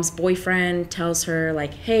 or mom's boyfriend tells her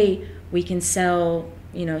like, hey, we can sell,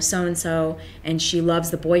 so-and-so, and she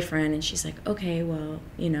loves the boyfriend, and she's like, okay, well,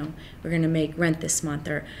 we're going to make rent this month,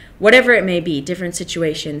 or whatever it may be, different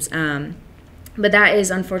situations. But that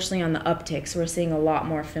is unfortunately on the uptick, so we're seeing a lot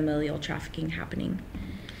more familial trafficking happening.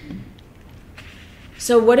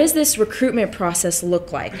 So what does this recruitment process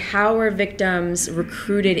look like? How are victims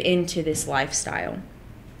recruited into this lifestyle?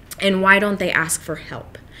 And why don't they ask for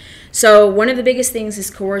help? So one of the biggest things is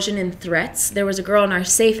coercion and threats. There was a girl in our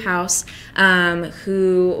safe house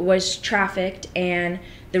who was trafficked, and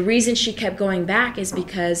the reason she kept going back is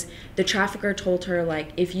because the trafficker told her,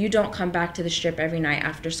 like, if you don't come back to the strip every night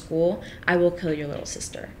after school, I will kill your little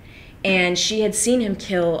sister. And she had seen him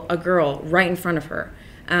kill a girl right in front of her.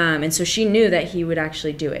 And so she knew that he would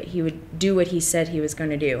actually do it. He would do what he said he was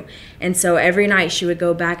going to do. And so every night she would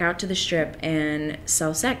go back out to the strip and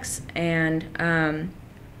sell sex. And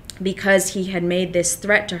because he had made this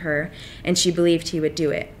threat to her, and she believed he would do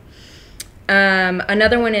it.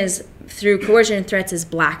 Another one is through coercion and threats is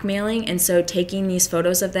blackmailing. And so taking these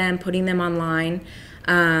photos of them, putting them online,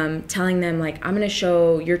 telling them like, I'm going to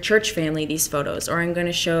show your church family these photos, or I'm going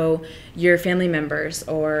to show your family members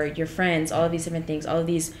or your friends, all of these different things, all of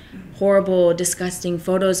these horrible, disgusting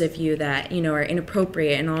photos of you that, are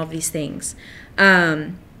inappropriate, and all of these things.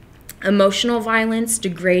 Emotional violence,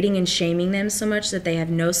 degrading and shaming them so much that they have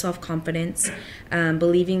no self-confidence,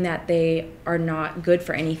 believing that they are not good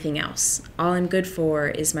for anything else. All I'm good for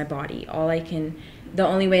is my body. The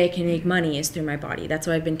only way I can make money is through my body. That's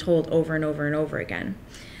what I've been told over and over and over again.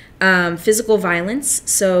 Physical violence.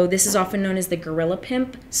 So this is often known as the gorilla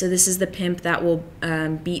pimp. So this is the pimp that will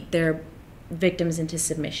beat their victims into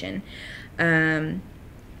submission. And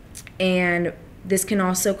this can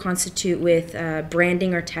also constitute with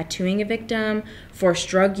branding or tattooing a victim, forced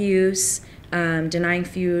drug use, denying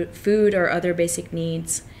food or other basic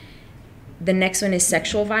needs. The next one is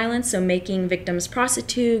sexual violence, so making victims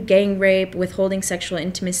prostitute, gang rape, withholding sexual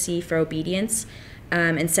intimacy for obedience,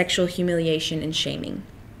 and sexual humiliation and shaming.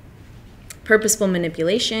 Purposeful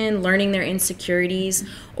manipulation, learning their insecurities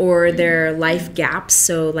or their life gaps,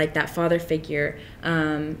 so like that father figure,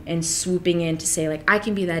 and swooping in to say like, I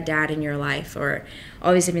can be that dad in your life, or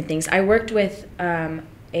all these different things. I worked with a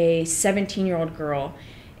 17-year-old girl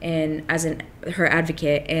as her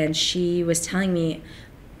advocate, and she was telling me,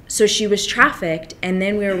 so she was trafficked, and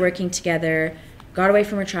then we were working together, got away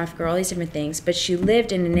from her trafficker, all these different things, but she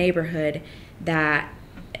lived in a neighborhood that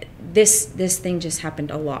this thing just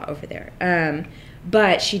happened a lot over there.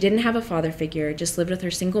 But she didn't have a father figure, just lived with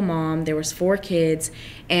her single mom. There was 4 kids,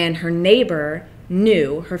 and her neighbor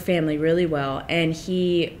knew her family really well, and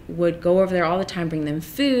he would go over there all the time, bring them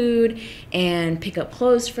food and pick up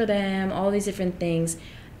clothes for them, all these different things.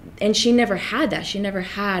 And she never had that. She never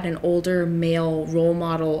had an older male role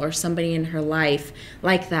model or somebody in her life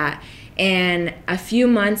like that. And a few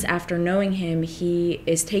months after knowing him, he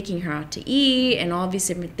is taking her out to eat and all these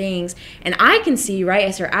different things. And I can see, right,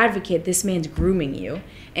 as her advocate, this man's grooming you,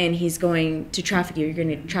 and he's going to traffic you. You're going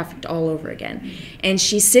to get trafficked all over again. And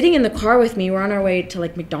she's sitting in the car with me. We're on our way to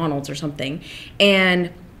like McDonald's or something,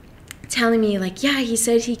 and telling me like, yeah, he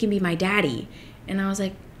said he can be my daddy. And I was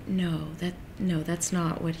like, no, that's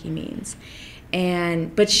not what he means.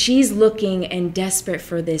 But she's looking and desperate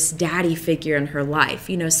for this daddy figure in her life,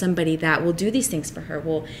 somebody that will do these things for her,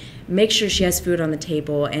 will make sure she has food on the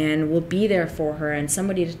table and will be there for her, and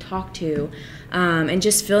somebody to talk to, and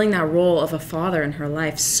just filling that role of a father in her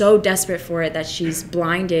life. So desperate for it that she's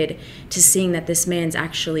blinded to seeing that this man's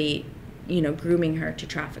actually, grooming her to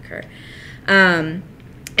traffic her.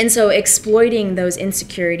 And so exploiting those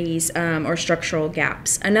insecurities or structural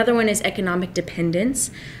gaps. Another one is economic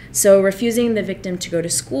dependence. So refusing the victim to go to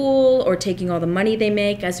school or taking all the money they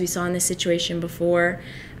make, as we saw in this situation before.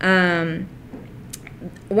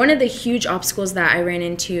 One of the huge obstacles that I ran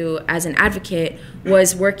into as an advocate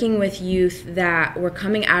was working with youth that were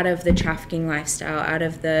coming out of the trafficking lifestyle, out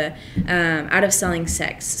of selling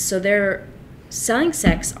sex. So they're selling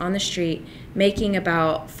sex on the street, making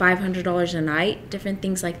about $500 a night, different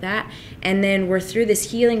things like that. And then we're through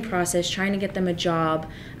this healing process trying to get them a job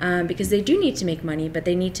because they do need to make money, but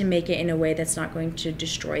they need to make it in a way that's not going to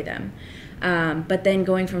destroy them. But then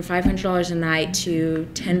going from $500 a night to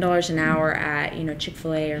 $10 an hour at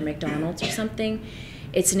Chick-fil-A or McDonald's or something,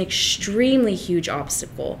 it's an extremely huge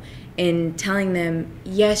obstacle in telling them,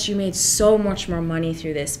 yes, you made so much more money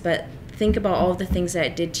through this, but think about all of the things that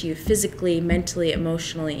it did to you physically, mentally,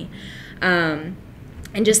 emotionally, and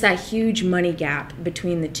just that huge money gap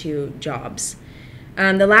between the two jobs.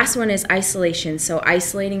 The last one is isolation. So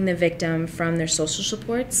isolating the victim from their social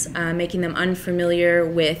supports, making them unfamiliar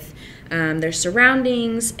with their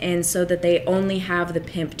surroundings, and so that they only have the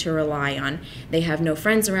pimp to rely on. They have no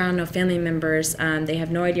friends around, no family members. They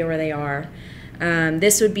have no idea where they are.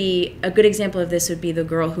 This would be a good example of this would be the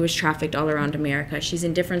girl who was trafficked all around America. She's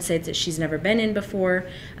in different states that she's never been in before,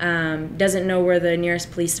 doesn't know where the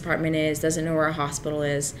nearest police department is, doesn't know where a hospital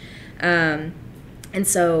is, and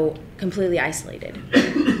so completely isolated.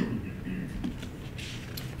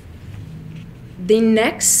 The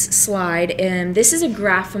next slide, and this is a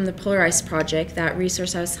graph from the Polarized Project, that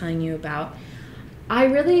resource I was telling you about. I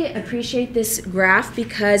really appreciate this graph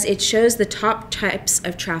because it shows the top types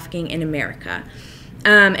of trafficking in America.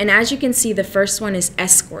 And as you can see, the first one is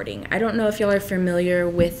escorting. I don't know if y'all are familiar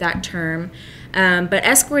with that term, but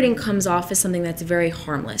escorting comes off as something that's very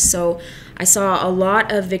harmless. So I saw a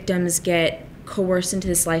lot of victims get coerced into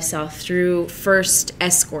this lifestyle through first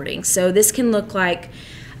escorting. So this can look like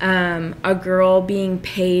a girl being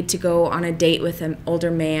paid to go on a date with an older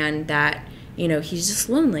man that he's just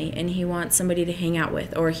lonely and he wants somebody to hang out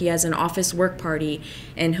with, or he has an office work party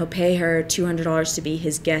and he'll pay her $200 to be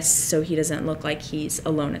his guest so he doesn't look like he's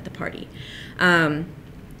alone at the party.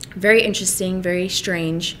 Very interesting, very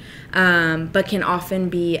strange, but can often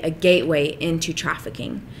be a gateway into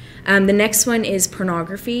trafficking. The next one is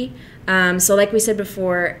pornography. So like we said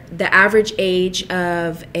before, the average age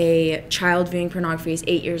of a child viewing pornography is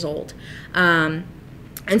 8 years old.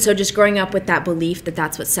 And so just growing up with that belief that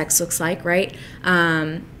that's what sex looks like, right,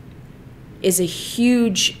 is a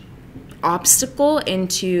huge obstacle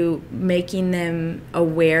into making them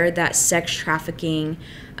aware that sex trafficking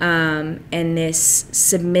and this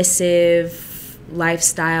submissive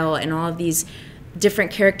lifestyle and all of these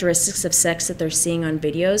different characteristics of sex that they're seeing on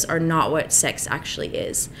videos are not what sex actually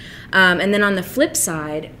is. And then on the flip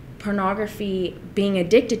side, pornography, being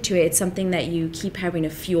addicted to it, it's something that you keep having to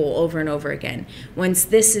fuel over and over again. Once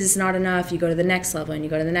this is not enough, you go to the next level and you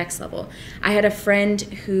go to the next level. I had a friend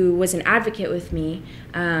who was an advocate with me,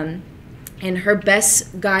 and her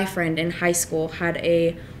best guy friend in high school had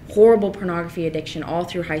a horrible pornography addiction all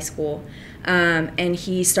through high school. And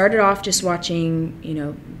he started off just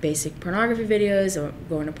watching, basic pornography videos or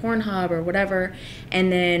going to Pornhub or whatever.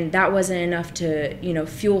 And then that wasn't enough to,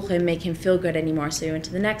 fuel him, make him feel good anymore. So he went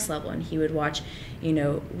to the next level and he would watch,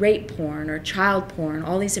 rape porn or child porn,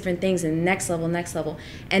 all these different things, and next level.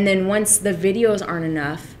 And then once the videos aren't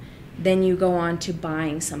enough, then you go on to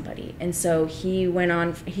buying somebody. And so he went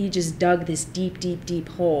on, he just dug this deep, deep, deep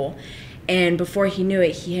hole. And before he knew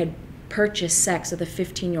it, he had purchased sex with a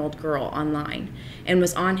 15-year-old girl online and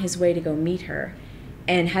was on his way to go meet her,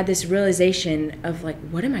 and had this realization of like,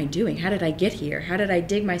 what am I doing? How did I get here? How did I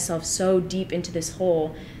dig myself so deep into this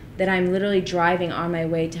hole that I'm literally driving on my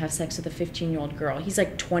way to have sex with a 15-year-old girl? He's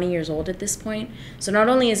like 20 years old at this point. So not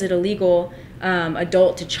only is it illegal,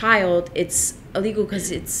 adult to child, it's illegal because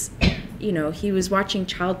it's, he was watching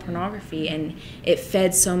child pornography, and it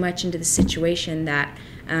fed so much into the situation that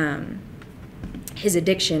his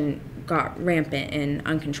addiction got rampant and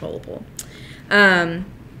uncontrollable.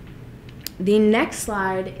 The next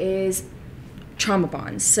slide is trauma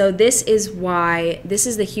bonds. So this is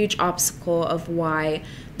the huge obstacle of why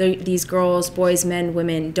these girls, boys, men,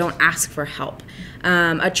 women don't ask for help.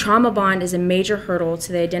 A trauma bond is a major hurdle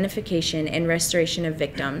to the identification and restoration of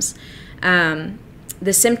victims.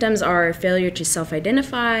 The symptoms are failure to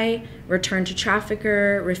self-identify, return to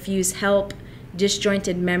trafficker, refuse help,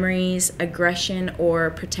 disjointed memories, aggression, or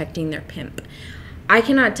protecting their pimp. I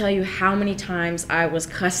cannot tell you how many times I was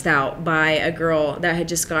cussed out by a girl that had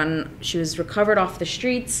just she was recovered off the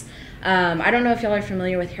streets. I don't know if y'all are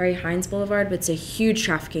familiar with Harry Hines Boulevard, but it's a huge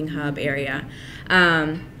trafficking hub area.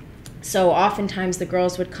 So oftentimes the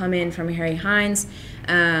girls would come in from Harry Hines.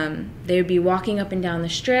 They would be walking up and down the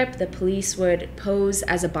strip. The police would pose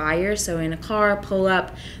as a buyer, so in a car, pull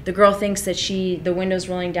up. The girl thinks that the window's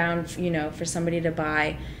rolling down, for somebody to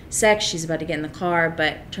buy sex. She's about to get in the car,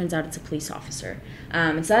 but turns out it's a police officer.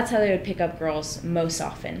 And so that's how they would pick up girls most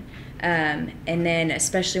often. And then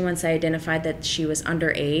especially once I identified that she was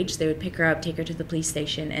underage, they would pick her up, take her to the police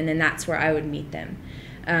station, and then that's where I would meet them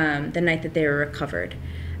the night that they were recovered.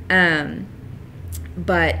 I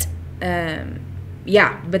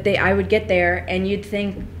would get there, and you'd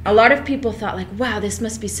think, a lot of people thought like, wow, this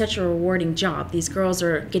must be such a rewarding job. These girls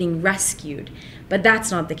are getting rescued. But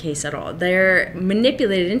that's not the case at all. They're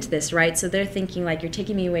manipulated into this, right? So they're thinking like, you're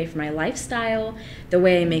taking me away from my lifestyle, the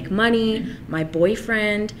way I make money, my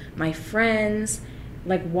boyfriend, my friends.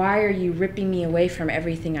 Like, why are you ripping me away from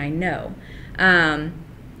everything I know? And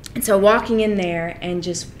so walking in there and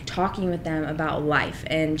just talking with them about life,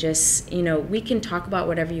 and just, we can talk about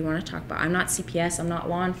whatever you want to talk about. I'm not CPS, I'm not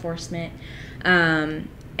law enforcement. And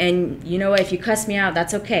if you cuss me out,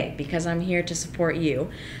 that's okay, because I'm here to support you.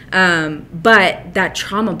 But that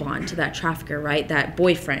trauma bond to that trafficker, right? That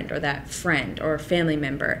boyfriend or that friend or family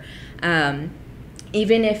member,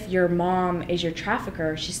 even if your mom is your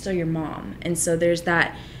trafficker, she's still your mom. And so there's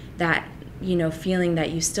that feeling that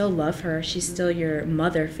you still love her. She's still your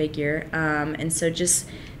mother figure. And so just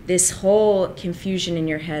this whole confusion in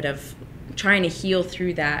your head of trying to heal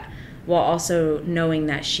through that while also knowing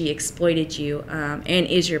that she exploited you and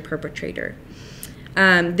is your perpetrator.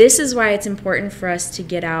 This is why it's important for us to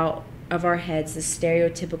get out of our heads the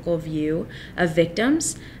stereotypical view of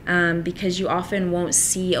victims, because you often won't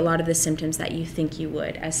see a lot of the symptoms that you think you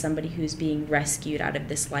would as somebody who's being rescued out of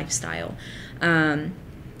this lifestyle.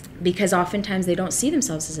 Because oftentimes they don't see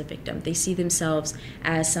themselves as a victim. They see themselves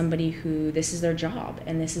as somebody who, this is their job,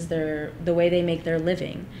 and this is the way they make their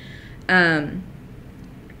living.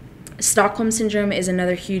 Stockholm Syndrome is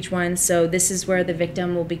another huge one. So this is where the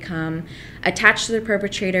victim will become attached to their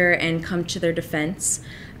perpetrator and come to their defense,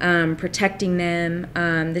 protecting them.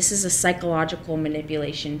 This is a psychological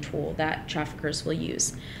manipulation tool that traffickers will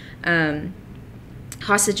use.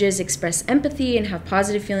 Hostages express empathy and have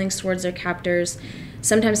positive feelings towards their captors,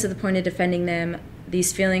 sometimes to the point of defending them.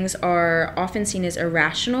 These feelings are often seen as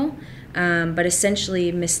irrational, but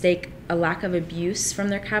essentially mistake a lack of abuse from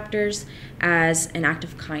their captors as an act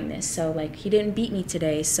of kindness. So like, he didn't beat me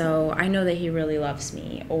today, so I know that he really loves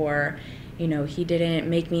me. Or, he didn't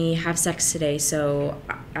make me have sex today, so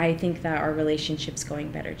I think that our relationship's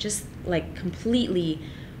going better. Just like completely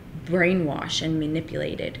brainwashed and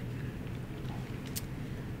manipulated.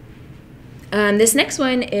 This next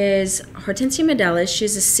one is Hortensia Medelis.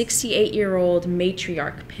 She's a 68-year-old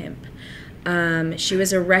matriarch pimp. She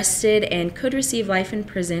was arrested and could receive life in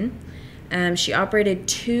prison. She operated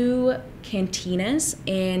 2 cantinas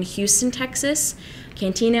in Houston, Texas.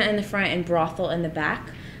 Cantina in the front and brothel in the back.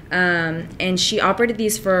 And she operated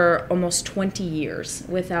these for almost 20 years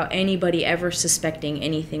without anybody ever suspecting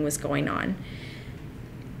anything was going on.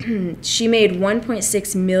 She made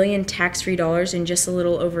 $1.6 million tax-free dollars in just a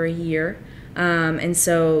little over a year. And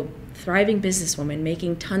so, thriving businesswoman,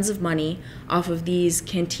 making tons of money off of these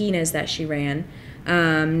cantinas that she ran,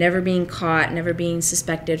 never being caught, never being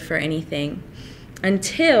suspected for anything.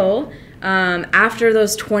 Until after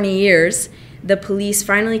those 20 years, the police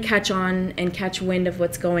finally catch wind of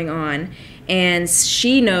what's going on, and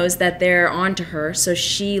she knows that they're onto her, so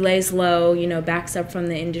she lays low, backs up from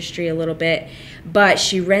the industry a little bit, but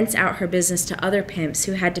she rents out her business to other pimps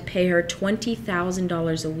who had to pay her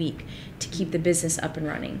 $20,000 a week to keep the business up and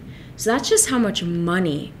running. So that's just how much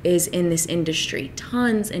money is in this industry,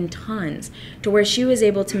 tons and tons, to where she was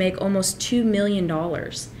able to make almost $2 million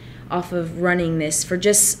off of running this for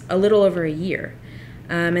just a little over a year.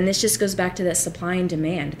 And this just goes back to that supply and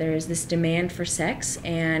demand. There is this demand for sex,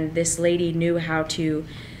 and this lady knew how to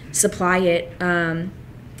supply it. And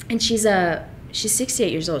she's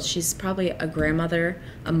 68 years old. She's probably a grandmother,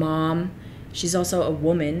 a mom. She's also a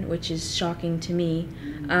woman, which is shocking to me,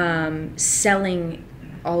 selling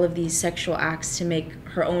all of these sexual acts to make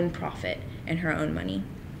her own profit and her own money.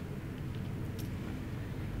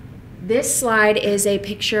 This slide is a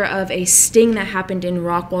picture of a sting that happened in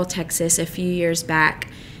Rockwall, Texas a few years back.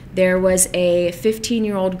 there was a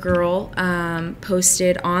 15-year-old girl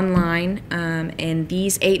posted online, and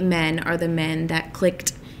these 8 men are the men that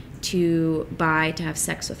clicked to have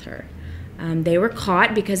sex with her. They were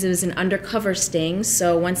caught because it was an undercover sting,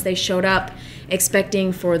 so once they showed up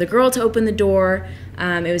expecting for the girl to open the door,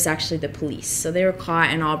 it was actually the police. So they were caught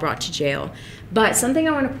and all brought to jail. But something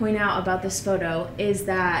I want to point out about this photo is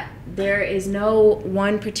that there is no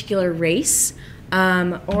one particular race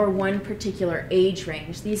or one particular age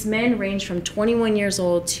range. These men range from 21 years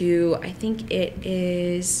old to, I think it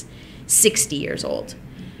is 60 years old.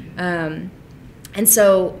 And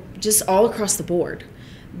so just all across the board.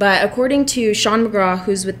 But according to Sean McGraw,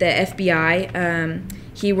 who's with the FBI,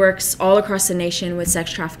 he works all across the nation with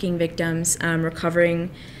sex trafficking victims,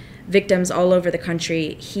 recovering victims all over the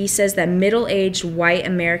country. He says that middle-aged white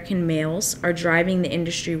American males are driving the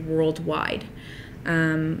industry worldwide.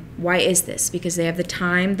 Why is this? Because they have the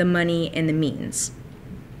time, the money, and the means.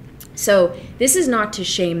 So this is not to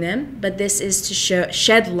shame them, but this is to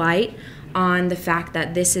shed light on the fact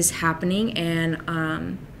that this is happening,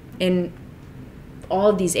 and in all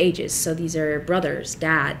of these ages. So these are brothers,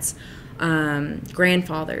 dads,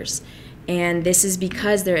 grandfathers, and this is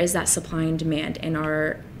because there is that supply and demand, and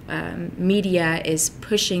our media is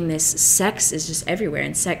pushing this. Sex is just everywhere,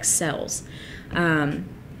 and sex sells. And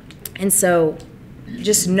so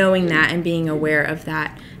just knowing that and being aware of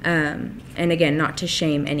that, and again, not to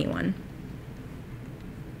shame anyone.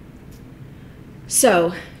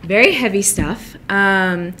 So very heavy stuff.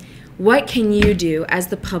 What can you do as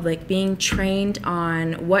the public, being trained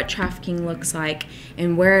on what trafficking looks like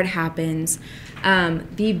and where it happens?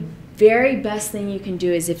 The very best thing you can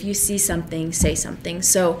do is, if you see something, say something.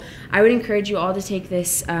 So I would encourage you all to take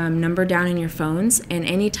this number down in your phones, and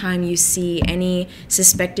anytime you see any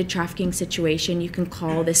suspected trafficking situation, you can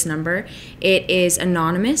call this number. It is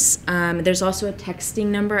anonymous. There's also a texting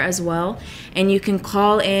number as well, and you can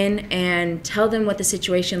call in and tell them what the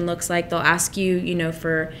situation looks like. They'll ask you,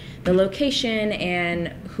 for the location and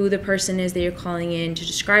who the person is that you're calling in, to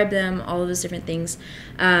describe them, all of those different things.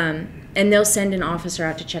 And they'll send an officer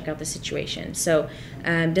out to check out the situation. So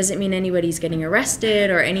doesn't mean anybody's getting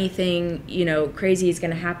arrested or anything, crazy is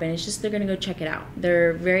going to happen. It's just they're going to go check it out.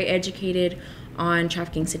 They're very educated on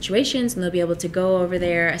trafficking situations, and they'll be able to go over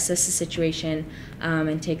there, assess the situation,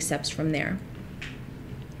 and take steps from there.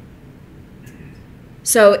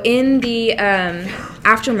 So in the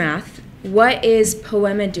aftermath, what is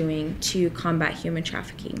Poiema doing to combat human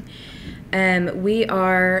trafficking? We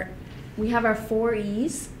have our 4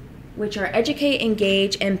 E's, which are educate,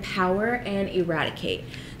 engage, empower, and eradicate.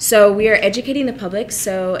 So we are educating the public,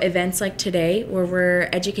 so events like today, where we're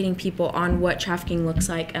educating people on what trafficking looks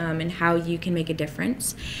like, and how you can make a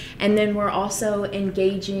difference. And then we're also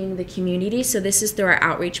engaging the community, so this is through our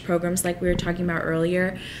outreach programs like we were talking about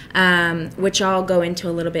earlier, which I'll go into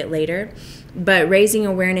a little bit later. But raising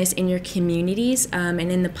awareness in your communities and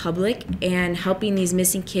in the public, and helping these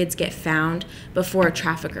missing kids get found before a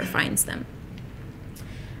trafficker finds them.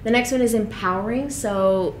 The next one is empowering.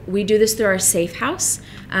 So we do this through our safe house.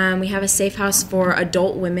 We have a safe house for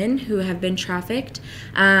adult women who have been trafficked,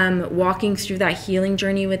 walking through that healing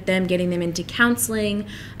journey with them, getting them into counseling,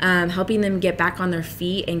 helping them get back on their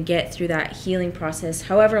feet and get through that healing process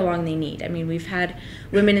however long they need. I mean, we've had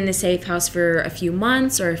women in the safe house for a few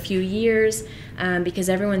months or a few years, because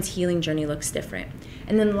everyone's healing journey looks different.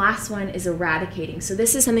 And then the last one is eradicating. So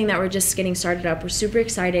this is something that we're just getting started up. We're super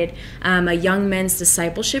excited. A young men's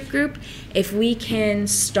discipleship group. If we can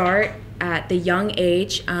start at the young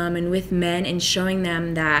age and with men, and showing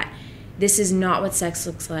them that this is not what sex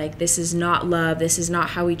looks like, this is not love, this is not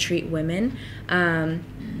how we treat women, then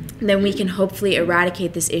we can hopefully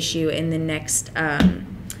eradicate this issue in the next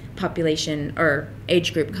population or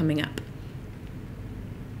age group coming up.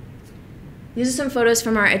 These are some photos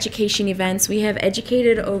from our education events. We have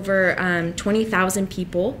educated over 20,000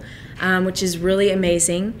 people, which is really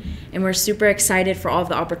amazing, and we're super excited for all of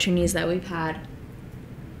the opportunities that we've had.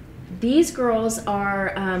 These girls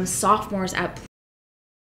are sophomores at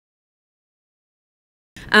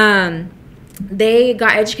they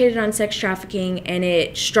got educated on sex trafficking, and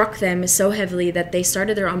it struck them so heavily that they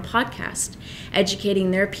started their own podcast,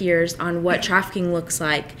 educating their peers on what trafficking looks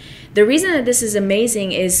like. The reason that this is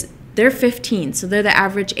amazing is they're 15, so they're the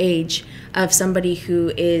average age of somebody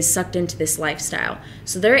who is sucked into this lifestyle.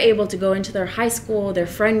 So they're able to go into their high school, their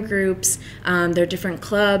friend groups, their different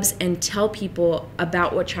clubs, and tell people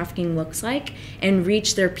about what trafficking looks like, and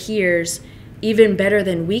reach their peers even better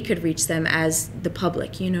than we could reach them as the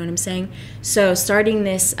public, you know what I'm saying? So starting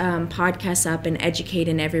this podcast up and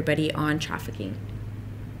educating everybody on trafficking.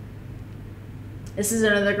 This is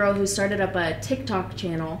another girl who started up a TikTok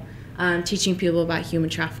channel teaching people about human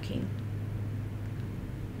trafficking.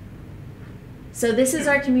 So this is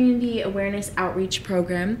our community awareness outreach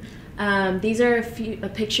program. These are a few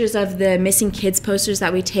pictures of the missing kids posters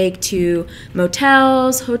that we take to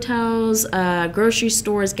motels, hotels, grocery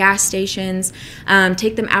stores, gas stations,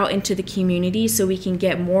 take them out into the community so we can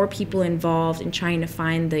get more people involved in trying to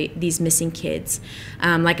find these missing kids.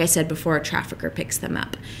 Like I said before, a trafficker picks them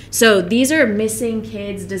up. So these are missing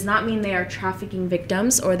kids. Does not mean they are trafficking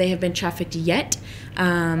victims or they have been trafficked yet,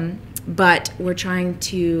 but we're trying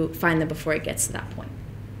to find them before it gets to that point.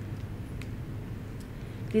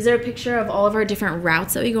 These are a picture of all of our different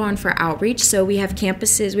routes that we go on for outreach. So we have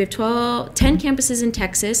campuses, we have 10 campuses in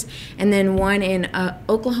Texas, and then one in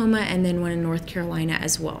Oklahoma, and then one in North Carolina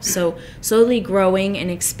as well. So slowly growing and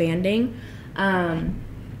expanding,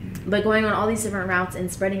 but going on all these different routes and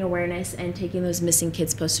spreading awareness and taking those missing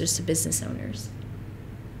kids posters to business owners.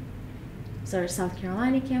 So our South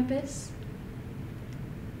Carolina campus.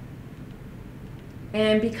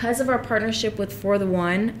 And because of our partnership with For the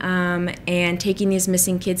One and taking these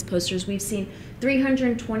missing kids posters, we've seen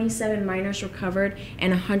 327 minors recovered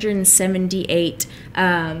and 178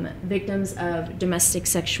 victims of domestic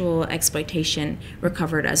sexual exploitation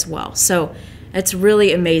recovered as well. So it's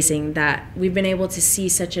really amazing that we've been able to see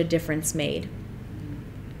such a difference made.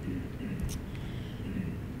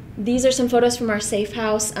 These are some photos from our safe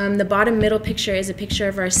house. The bottom middle picture is a picture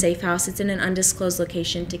of our safe house. It's in an undisclosed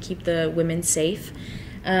location to keep the women safe.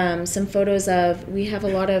 Some photos of, we have a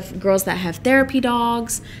lot of girls that have therapy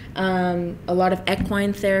dogs, a lot of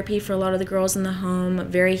equine therapy for a lot of the girls in the home,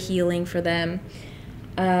 very healing for them.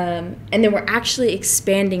 And then we're actually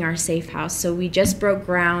expanding our safe house. So we just broke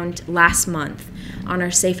ground last month on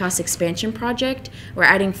our safe house expansion project. We're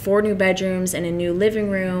adding 4 new bedrooms and a new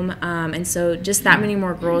living room, and so just that many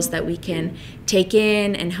more girls that we can take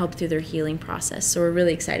in and help through their healing process. So we're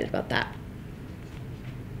really excited about that.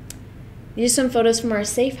 These are some photos from our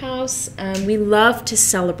safe house. We love to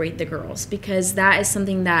celebrate the girls because that is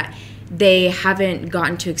something that they haven't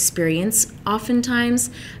gotten to experience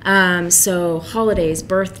oftentimes. So holidays,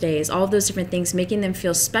 birthdays, all of those different things, making them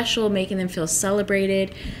feel special, making them feel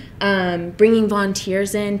celebrated, bringing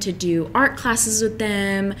volunteers in to do art classes with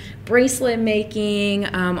them, bracelet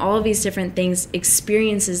making, all of these different things,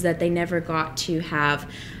 experiences that they never got to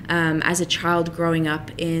have as a child growing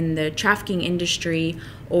up in the trafficking industry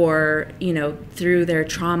or, you know, through their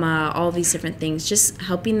trauma, all these different things, just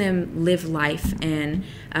helping them live life and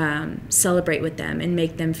celebrate with them and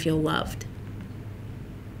make them feel loved.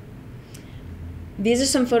 These are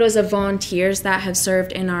some photos of volunteers that have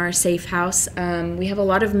served in our safe house. We have a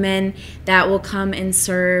lot of men that will come and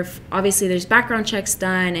serve. Obviously, there's background checks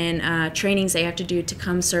done and trainings they have to do to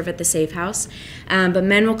come serve at the safe house. But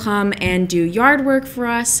men will come and do yard work for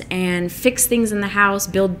us and fix things in the house,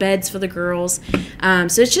 build beds for the girls.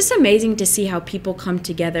 So it's just amazing to see how people come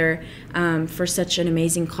together for such an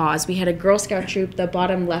amazing cause. We had a Girl Scout troop, the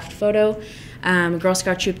bottom left photo, a Girl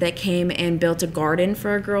Scout troop that came and built a garden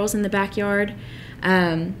for our girls in the backyard.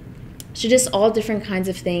 So just all different kinds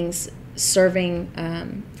of things serving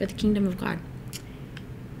for the kingdom of God.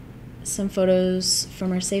 Some photos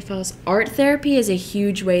from our safe house. Art therapy is a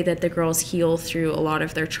huge way that the girls heal through a lot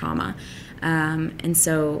of their trauma. And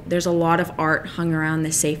so there's a lot of art hung around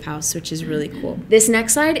the safe house, which is really cool. This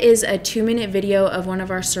next slide is a 2-minute video of one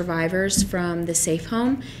of our survivors from the safe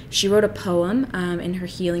home. She wrote a poem in her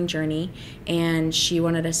healing journey, and she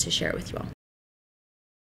wanted us to share it with you all.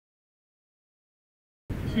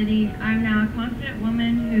 City, I am now a confident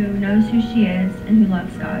woman who knows who she is and who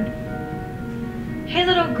loves God. Hey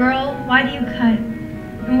little girl, why do you cut?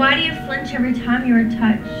 And why do you flinch every time you are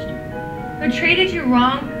touched? Who treated you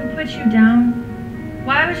wrong? Who put you down?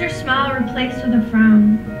 Why was your smile replaced with a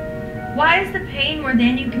frown? Why is the pain more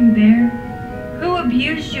than you can bear? Who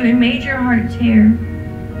abused you and made your heart tear?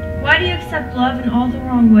 Why do you accept love in all the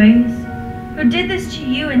wrong ways? Who did this to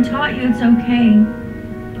you and taught you it's okay?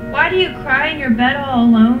 Why do you cry in your bed all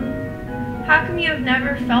alone? How come you have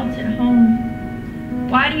never felt at home?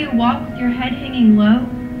 Why do you walk with your head hanging low?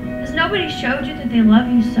 Has nobody showed you that they love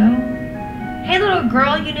you so? Hey little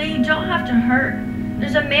girl, you know you don't have to hurt.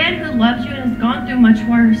 There's a man who loves you and has gone through much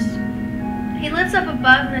worse. He lives up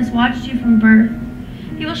above and has watched you from birth.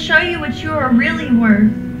 He will show you what you are really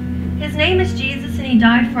worth. His name is Jesus and he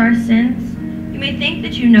died for our sins. You may think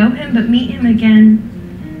that you know him, but meet him again.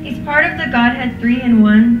 He's part of the Godhead 3 in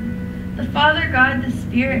 1, the Father, God, the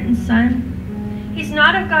Spirit, and Son. He's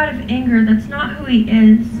not a God of anger, that's not who he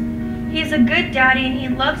is. He is a good daddy and he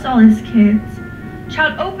loves all his kids.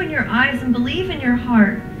 Child, open your eyes and believe in your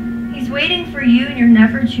heart. He's waiting for you and you're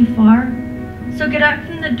never too far. So get up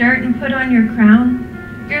from the dirt and put on your crown.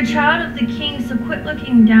 You're a child of the King, so quit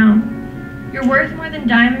looking down. You're worth more than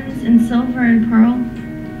diamonds and silver and pearl,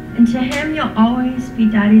 and to him you'll always be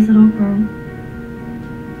Daddy's little girl.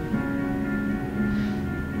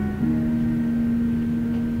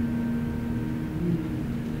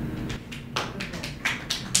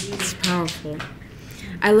 It's powerful.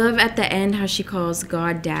 I love at the end how she calls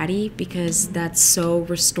God Daddy, because that's so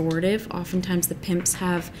restorative. Oftentimes the pimps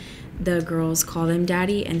have the girls call them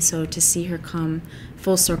Daddy, and so to see her come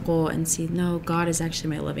full circle and see, no, God is actually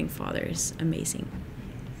my loving father is amazing.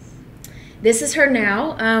 This is her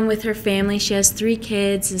now with her family. She has 3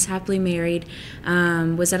 kids, is happily married,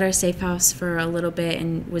 was at our safe house for a little bit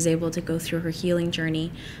and was able to go through her healing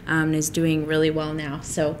journey, and is doing really well now.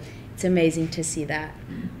 So it's amazing to see that.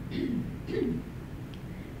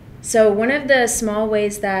 So one of the small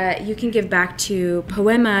ways that you can give back to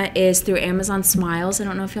Poiema is through Amazon Smiles. I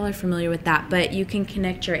don't know if y'all are familiar with that, but you can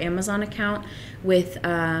connect your Amazon account with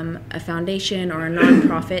a foundation or a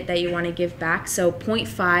nonprofit that you want to give back. So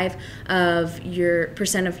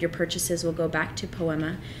 0.5% of your purchases will go back to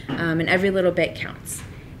Poiema, and every little bit counts.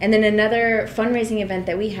 And then another fundraising event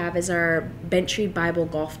that we have is our Bentry Bible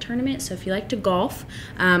Golf Tournament. So if you like to golf,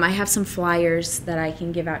 I have some flyers that I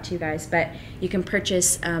can give out to you guys, but you can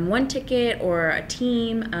purchase 1 ticket or a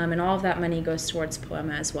team, and all of that money goes towards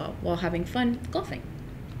Poiema as well, while having fun golfing.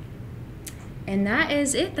 And that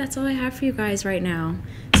is it. That's all I have for you guys right now.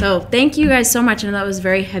 So thank you guys so much. I know that was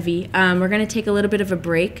very heavy. We're going to take a little bit of a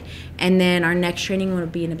break, and then our next training will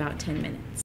be in about 10 minutes.